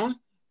terbelah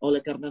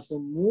oleh karena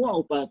semua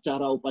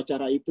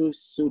upacara-upacara itu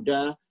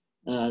sudah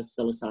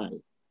selesai.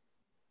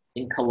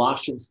 In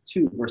Colossians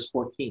 2, verse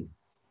 14.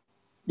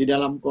 Di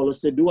dalam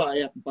Kolose 2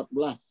 ayat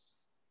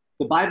 14.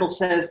 The Bible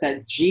says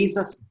that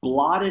Jesus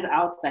blotted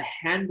out the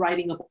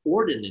handwriting of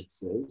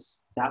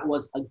ordinances that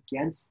was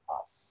against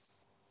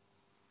us.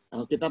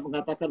 Alkitab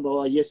mengatakan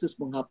bahwa Yesus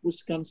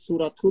menghapuskan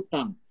surat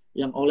hutang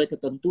yang oleh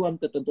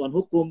ketentuan-ketentuan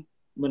hukum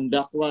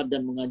mendakwa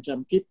dan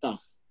mengancam kita.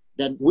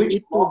 Dan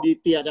itu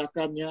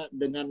ditiadakannya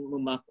dengan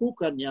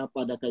memakukannya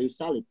pada kayu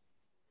salib.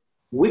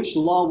 Which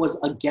law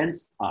was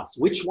against us?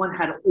 Which one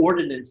had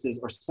ordinances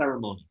or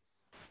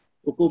ceremonies?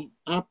 Hukum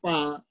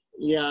apa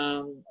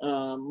yang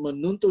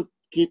menuntut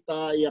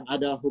kita yang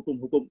ada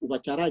hukum-hukum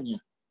upacaranya?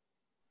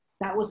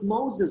 That was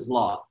Moses'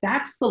 law.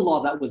 That's the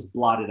law that was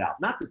blotted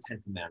out, not the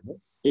 10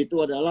 Commandments.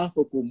 Itu adalah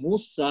hukum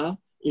Musa,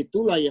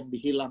 itulah yang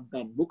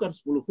dihilangkan, bukan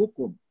 10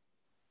 hukum.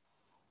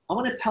 I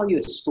want to tell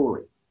you a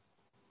story.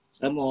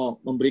 Saya mau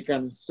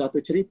memberikan satu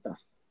cerita.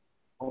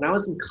 When I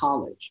was in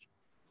college,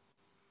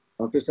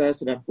 waktu saya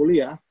sedang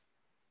kuliah,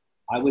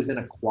 I was in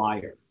a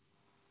choir.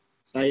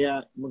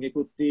 Saya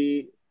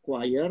mengikuti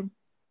choir.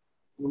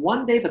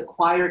 One day the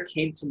choir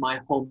came to my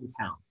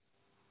hometown.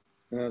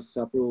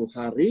 Satu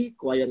hari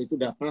choir itu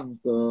datang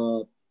ke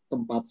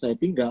tempat saya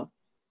tinggal.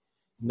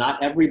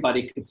 Not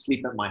everybody could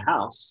sleep at my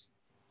house.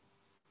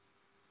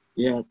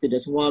 Ya,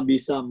 tidak semua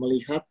bisa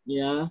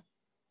melihatnya.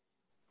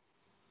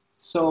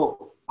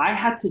 So I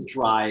had to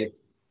drive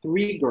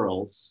 3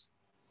 girls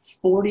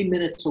 40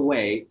 minutes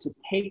away to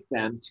take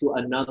them to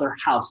another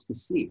house to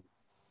sleep.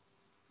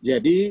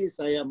 Jadi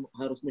saya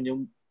harus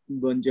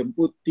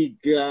menjemput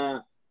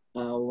 3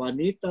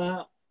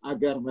 wanita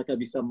agar mereka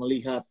bisa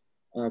melihat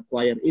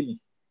choir ini.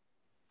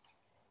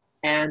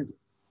 And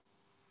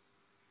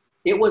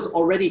it was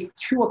already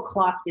 2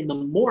 o'clock in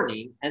the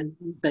morning, and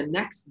the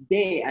next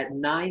day at 9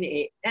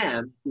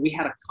 a.m. we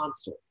had a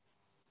concert.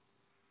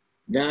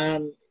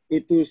 Dan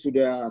itu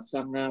sudah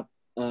sangat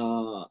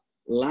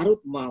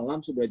larut malam,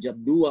 sudah jam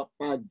 2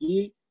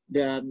 pagi,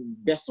 dan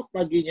besok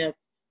paginya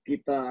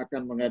kita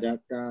akan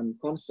mengadakan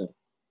konser.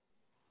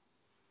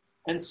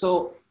 And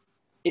so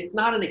it's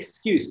not an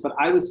excuse, but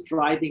I was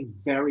driving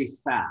very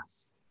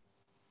fast.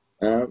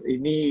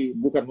 Ini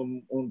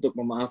bukan untuk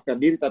memaafkan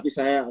diri, tapi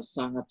saya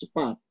sangat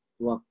cepat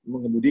waktu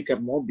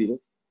mengemudikan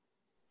mobil.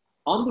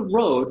 On the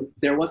road,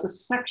 there was a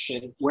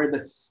section where the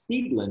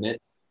speed limit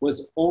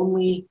was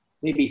only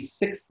maybe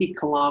 60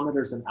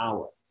 kilometers an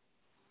hour.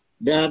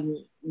 Dan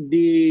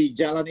di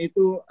jalan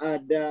itu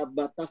ada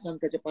batasan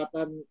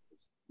kecepatan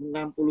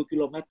 60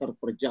 km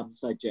per jam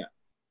saja.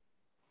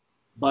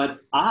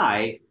 But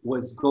I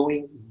was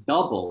going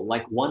double,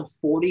 like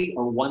 140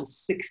 or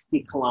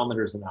 160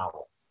 kilometers an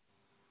hour.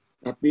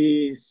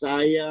 Tapi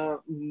saya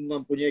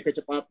mempunyai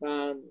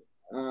kecepatan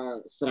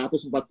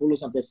 140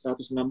 sampai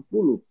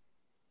 160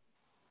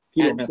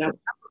 km.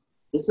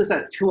 This is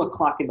at 2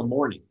 o'clock in the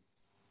morning.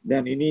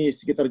 Dan ini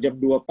sekitar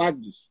jam 2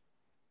 pagi.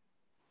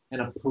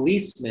 And a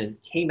policeman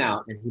came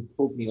out and he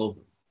pulled me over.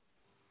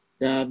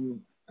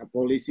 Dan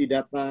polisi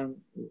datang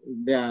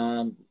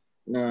dan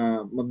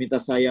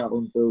meminta saya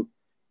untuk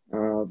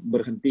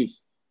berhenti.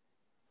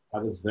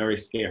 I was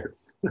very scared.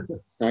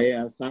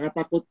 Saya sangat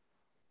takut.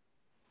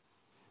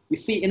 You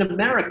see, in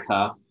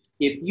America,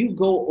 if you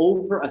go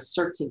over a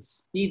certain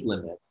speed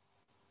limit,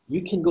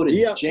 you can go to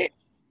jail.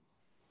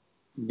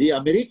 Di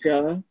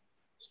Amerika,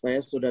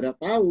 supaya saudara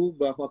tahu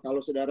bahwa kalau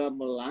saudara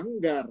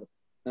melanggar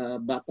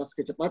batas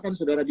kecepatan,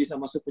 saudara bisa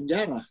masuk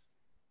penjara.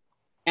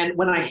 And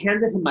when I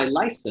handed him my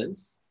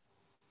license,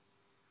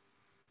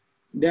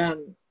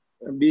 dan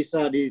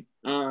bisa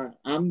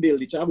diambil,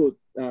 dicabut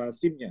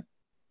SIM-nya.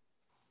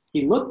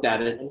 He looked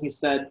at it and he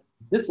said,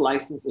 "This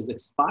license is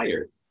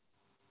expired."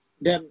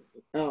 Dan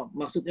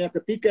maksudnya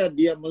ketika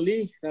dia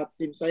melihat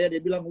SIM saya,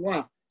 dia bilang,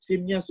 wah,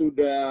 SIM-nya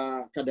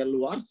sudah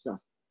kadaluarsa.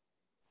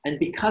 And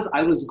because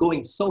I was going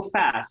so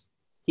fast,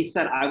 he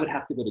said I would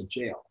have to go to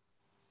jail.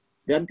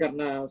 Dan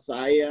karena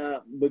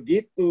saya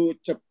begitu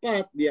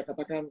cepat, dia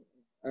katakan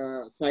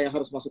saya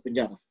harus masuk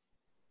penjara.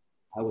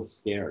 I was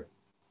scared.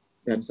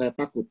 Dan saya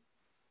takut.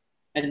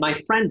 And my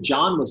friend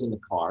John was in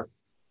the car,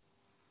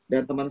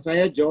 Dan teman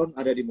saya John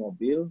ada di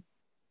mobil.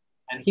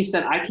 and he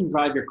said, I can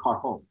drive your car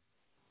home.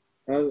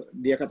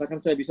 Dia katakan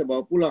saya bisa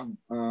bawa pulang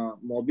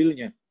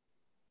mobilnya.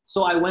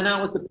 So I went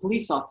out with the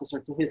police officer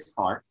to his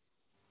car,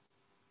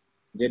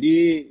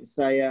 Jadi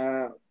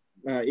saya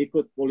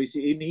ikut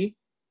polisi ini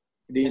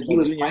di and he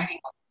was mobilnya.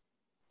 writing,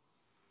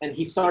 and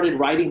he started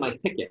writing my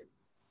ticket.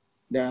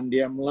 Dan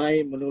dia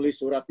mulai menulis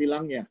surat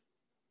tilangnya.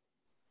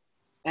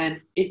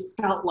 And it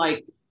felt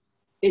like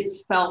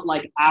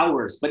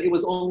hours, but it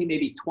was only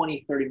maybe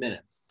 20, 30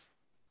 minutes.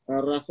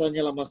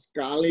 Rasanya lama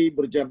sekali,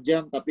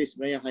 berjam-jam, tapi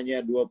sebenarnya hanya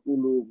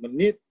 20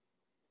 menit.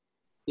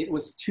 It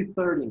was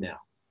 2:30 now.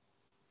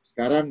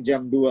 Sekarang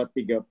jam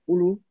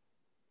 2.30.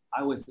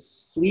 I was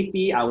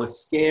sleepy, I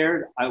was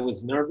scared, I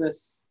was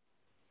nervous.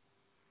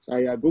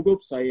 Saya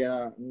gugup,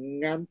 saya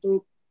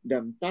ngantuk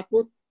dan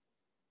takut.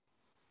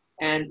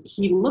 And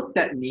he looked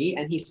at me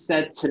and he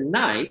said,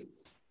 tonight,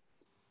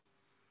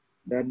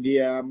 Dan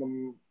dia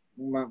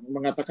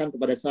mengatakan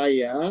kepada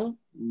saya,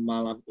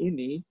 malam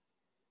ini,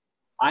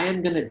 I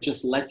am going to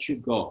just let you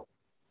go.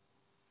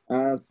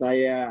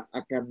 Saya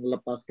akan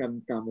lepaskan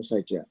kamu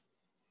saja.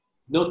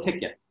 No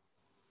ticket,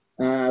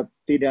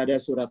 Tidak ada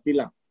surat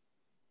tilang.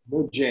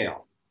 no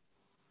jail.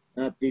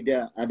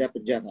 Tidak ada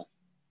penjara.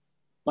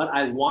 But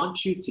I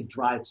want you to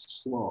drive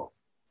slow.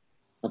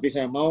 Tapi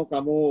saya mau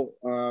kamu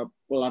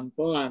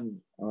pelan-pelan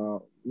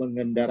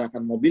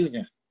mengendarakan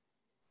mobilnya.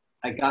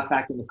 I got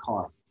back in the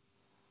car.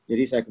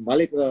 Jadi saya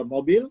kembali ke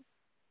mobil.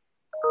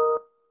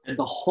 And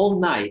the whole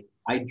night,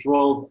 I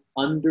drove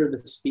under the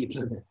speed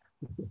limit.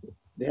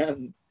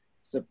 Dan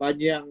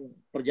sepanjang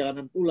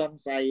perjalanan pulang,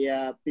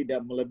 saya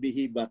tidak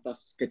melebihi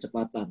batas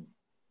kecepatan.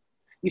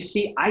 You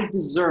see, I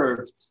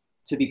deserved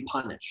to be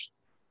punished.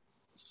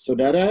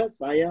 Saudara,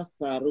 saya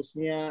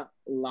seharusnya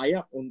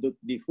layak untuk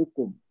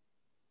dihukum.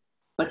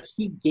 But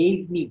he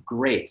gave me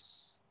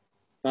grace.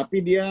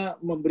 Tapi dia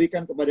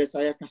memberikan kepada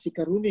saya kasih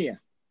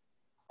karunia.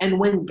 And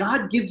when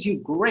God gives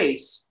you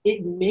grace,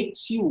 it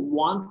makes you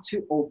want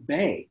to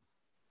obey.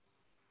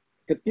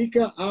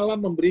 Ketika Allah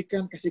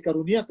memberikan kasih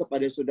karunia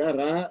kepada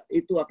saudara,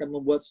 itu akan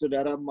membuat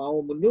saudara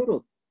mau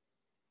menurut.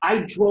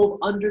 I drove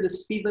under the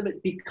speed limit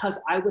because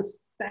I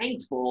was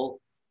thankful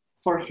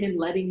for him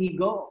letting me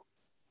go.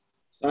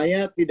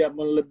 Saya tidak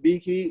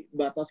melebihi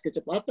batas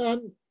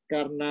kecepatan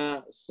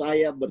karena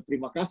saya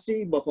berterima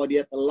kasih bahwa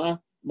dia telah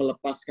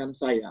melepaskan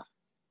saya.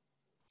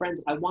 Friends,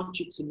 I want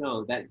you to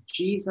know that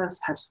Jesus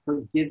has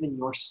forgiven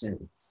your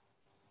sins.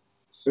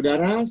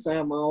 Saudara,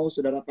 saya mau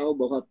saudara tahu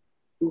bahwa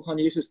Tuhan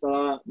Yesus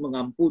telah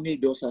mengampuni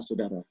dosa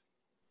saudara.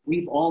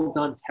 We've all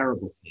done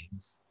terrible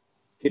things.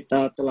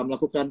 Kita telah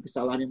melakukan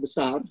kesalahan yang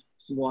besar,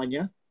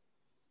 semuanya.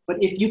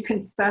 But if you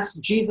confess,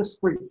 Jesus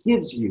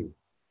forgives you.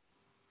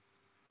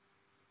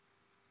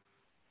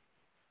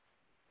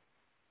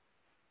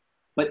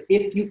 But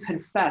if you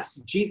confess,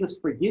 Jesus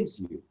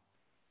forgives you.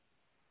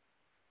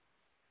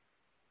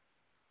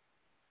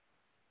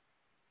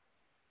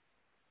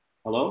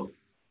 Hello?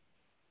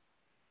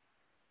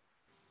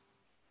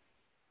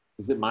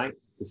 Is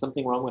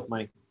something wrong with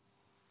my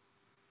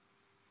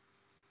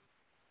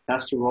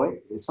Pastor Roy?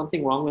 Is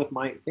something wrong with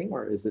my thing,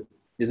 or is it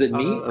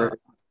me? Or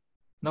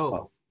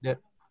No,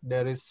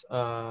 there is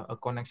a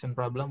connection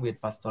problem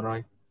with Pastor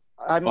Roy.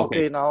 I'm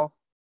okay now.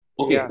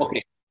 Okay, Yeah.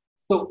 okay.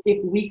 So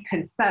if we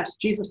confess,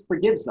 Jesus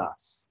forgives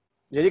us.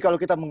 Jadi kalau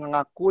kita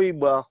mengakui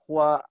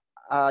bahwa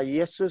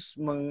Yesus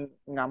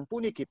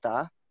mengampuni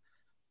kita,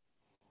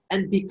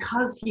 and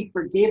because he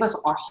forgave us,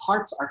 our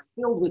hearts are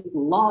filled with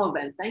love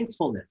and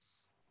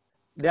thankfulness.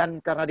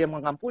 dan karena dia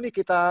mengampuni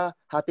kita,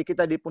 hati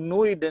kita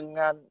dipenuhi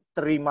dengan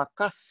terima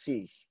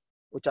kasih,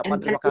 ucapan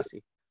And terima then-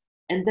 kasih.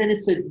 And then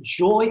it's a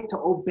joy to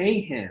obey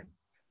him.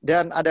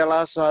 Dan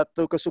adalah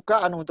satu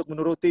kesukaan untuk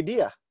menuruti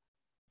dia.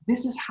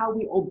 This is how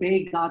we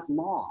obey God's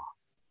law.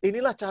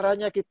 Inilah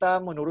caranya kita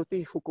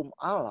menuruti hukum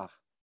Allah.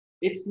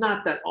 It's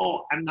not that,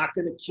 oh, I'm not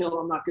going to kill,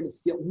 I'm not going to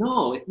steal.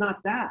 No, it's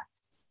not that.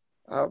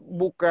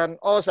 Bukan,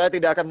 saya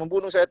tidak akan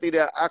membunuh, saya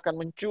tidak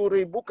akan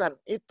mencuri. Bukan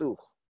itu.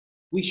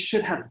 We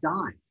should have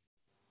died.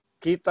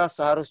 Kita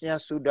seharusnya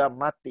sudah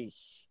mati.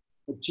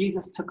 But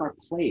Jesus took our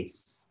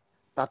place.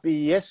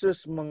 Tapi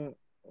Yesus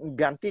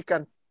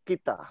menggantikan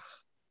kita.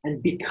 And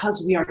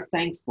because we are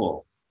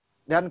thankful,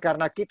 Dan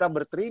karena kita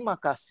berterima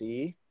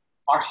kasih,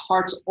 our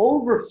hearts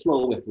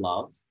overflow with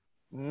love.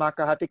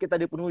 maka hati kita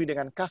dipenuhi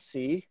dengan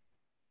kasih.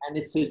 And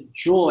it's a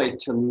joy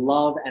to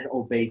love and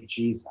obey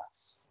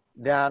Jesus.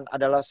 Dan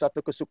adalah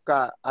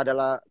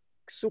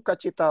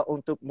sukacita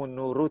untuk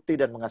menuruti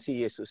dan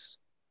mengasihi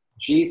Yesus.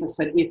 Jesus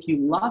said, if you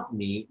love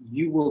me,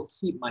 you will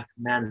keep my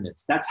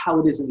commandments. That's how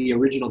it is in the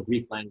original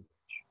Greek language.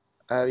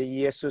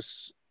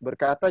 Yesus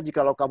berkata,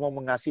 jikalau kamu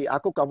mengasihi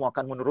aku, kamu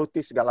akan menuruti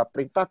segala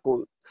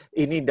perintahku.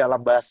 Ini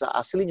dalam bahasa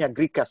aslinya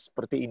Greka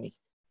seperti ini.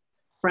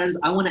 Friends,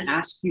 I want to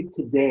ask you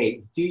today,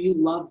 do you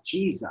love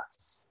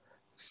Jesus?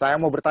 Saya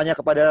mau bertanya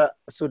kepada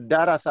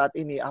saudara saat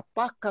ini,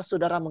 apakah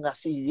saudara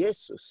mengasihi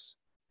Yesus?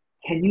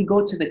 Can you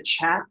go to the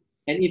chat?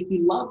 And if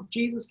you love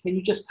Jesus, can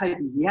you just type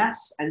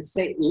yes and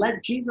say,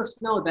 let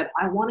Jesus know that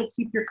I want to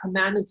keep your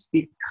commandments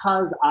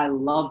because I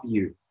love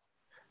you.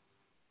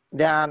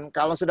 Dan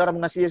kalau saudara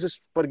mengasihi Yesus,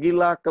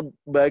 pergilah ke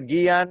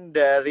bagian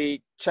dari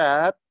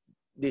chat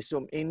di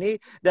Zoom ini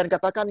dan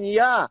katakan,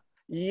 ya,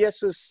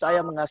 Yesus,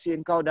 saya mengasihi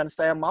engkau dan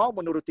saya mau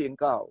menuruti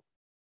engkau.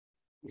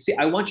 You see,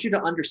 I want you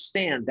to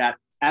understand that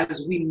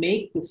as we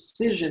make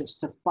decisions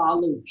to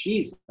follow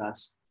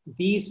Jesus,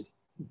 these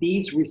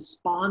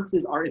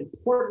responses are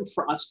important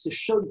for us to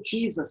show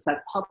Jesus that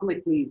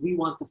publicly we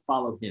want to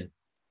follow him.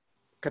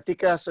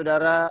 Ketika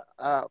saudara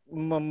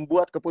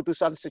membuat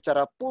keputusan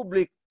secara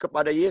publik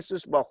kepada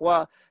Yesus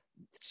bahwa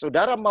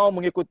saudara mau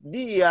mengikut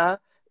dia,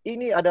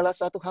 ini adalah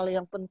satu hal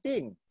yang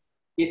penting.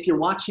 If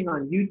you're watching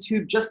on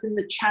YouTube, just in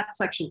the chat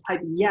section, type,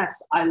 yes,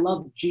 I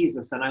love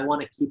Jesus and I want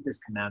to keep his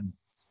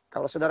commandments.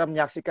 Kalau saudara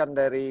menyaksikan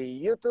dari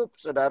YouTube,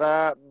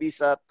 saudara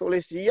bisa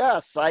tulis,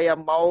 ya, saya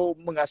mau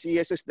mengasihi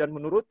Yesus dan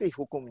menuruti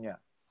hukumnya.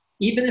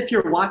 Even if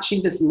you're watching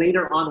this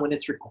later on when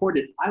it's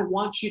recorded, I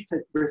want you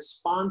to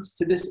respond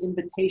to this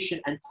invitation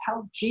and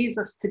tell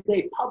Jesus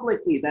today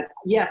publicly that,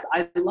 yes,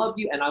 I love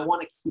you and I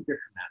want to keep your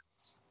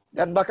commandments.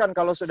 Dan bahkan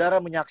kalau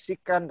saudara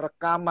menyaksikan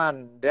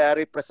rekaman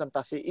dari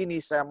presentasi ini,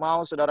 saya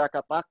mau saudara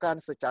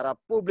katakan secara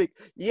publik,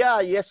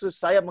 ya Yesus,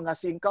 saya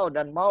mengasihi engkau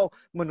dan mau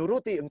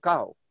menuruti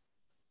engkau.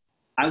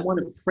 I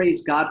want to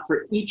praise God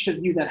for each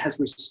of you that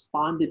has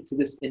responded to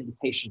this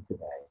invitation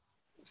today.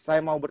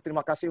 Saya mau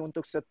berterima kasih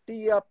untuk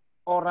setiap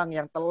orang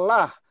yang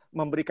telah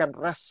memberikan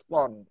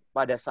respon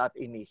pada saat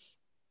ini.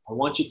 I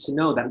want you to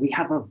know that we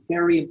have a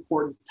very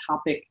important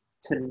topic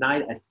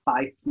tonight at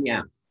 5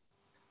 p.m.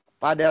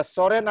 Pada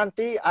sore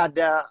nanti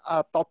ada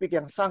topik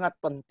yang sangat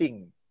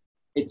penting.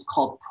 It's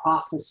called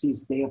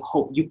Prophecies Day of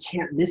Hope. You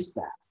can't miss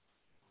that.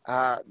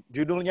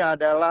 Judulnya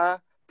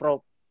adalah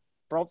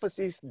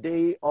Prophecies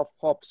Day of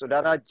Hope.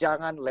 Saudara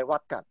jangan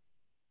lewatkan.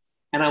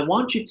 And I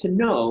want you to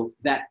know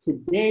that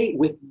today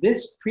with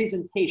this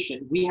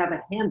presentation, we have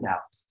a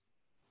handout.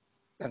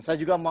 Dan saya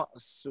juga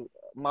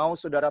mau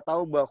saudara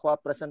tahu bahwa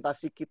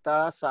presentasi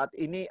kita saat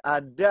ini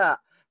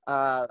ada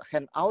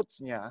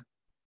handouts-nya.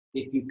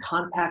 If you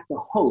contact the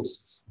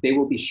hosts, they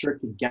will be sure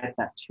to get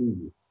that to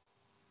you.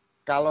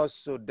 Kalau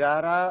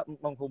saudara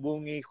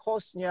menghubungi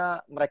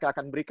hostnya, mereka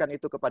akan berikan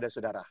itu kepada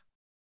saudara.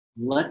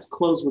 Let's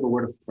close with a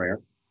word of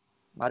prayer.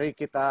 Mari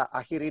kita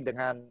akhiri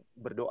dengan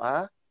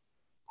berdoa.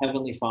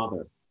 Heavenly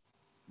Father,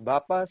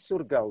 Bapa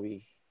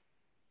Surgawi,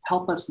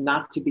 help us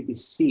not to be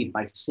deceived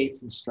by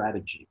Satan's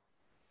strategy.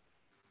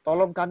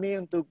 Tolong kami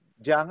untuk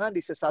jangan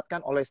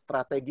disesatkan oleh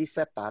strategi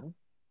setan.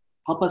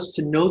 Help us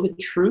to know the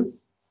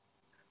truth.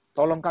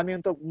 Tolong kami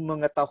untuk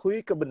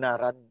mengetahui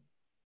kebenaran.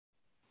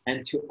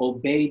 And to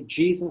obey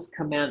Jesus'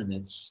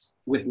 commandments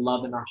with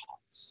love in our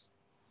hearts.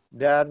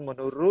 Dan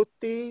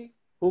menuruti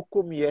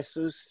hukum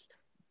Yesus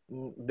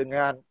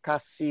dengan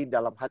kasih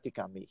dalam hati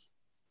kami.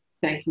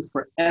 Thank you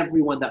for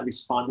everyone that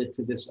responded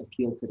to this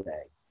appeal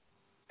today.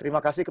 Terima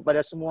kasih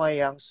kepada semua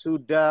yang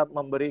sudah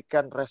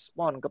memberikan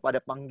respon kepada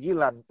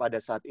panggilan pada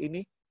saat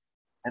ini.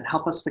 And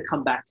help us to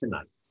come back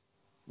tonight.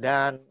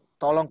 Dan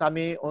tolong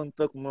kami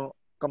untuk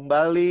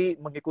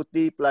kembali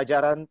mengikuti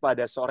pelajaran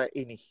pada sore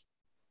ini.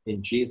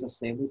 In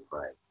Jesus' name we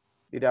pray.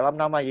 Di dalam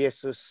nama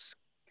Yesus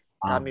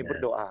kami Amen.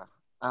 berdoa.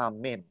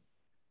 Amin.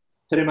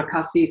 Terima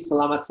kasih,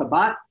 selamat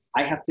sabat.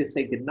 I have to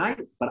say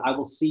goodnight, but I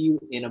will see you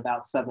in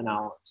about 7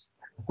 hours.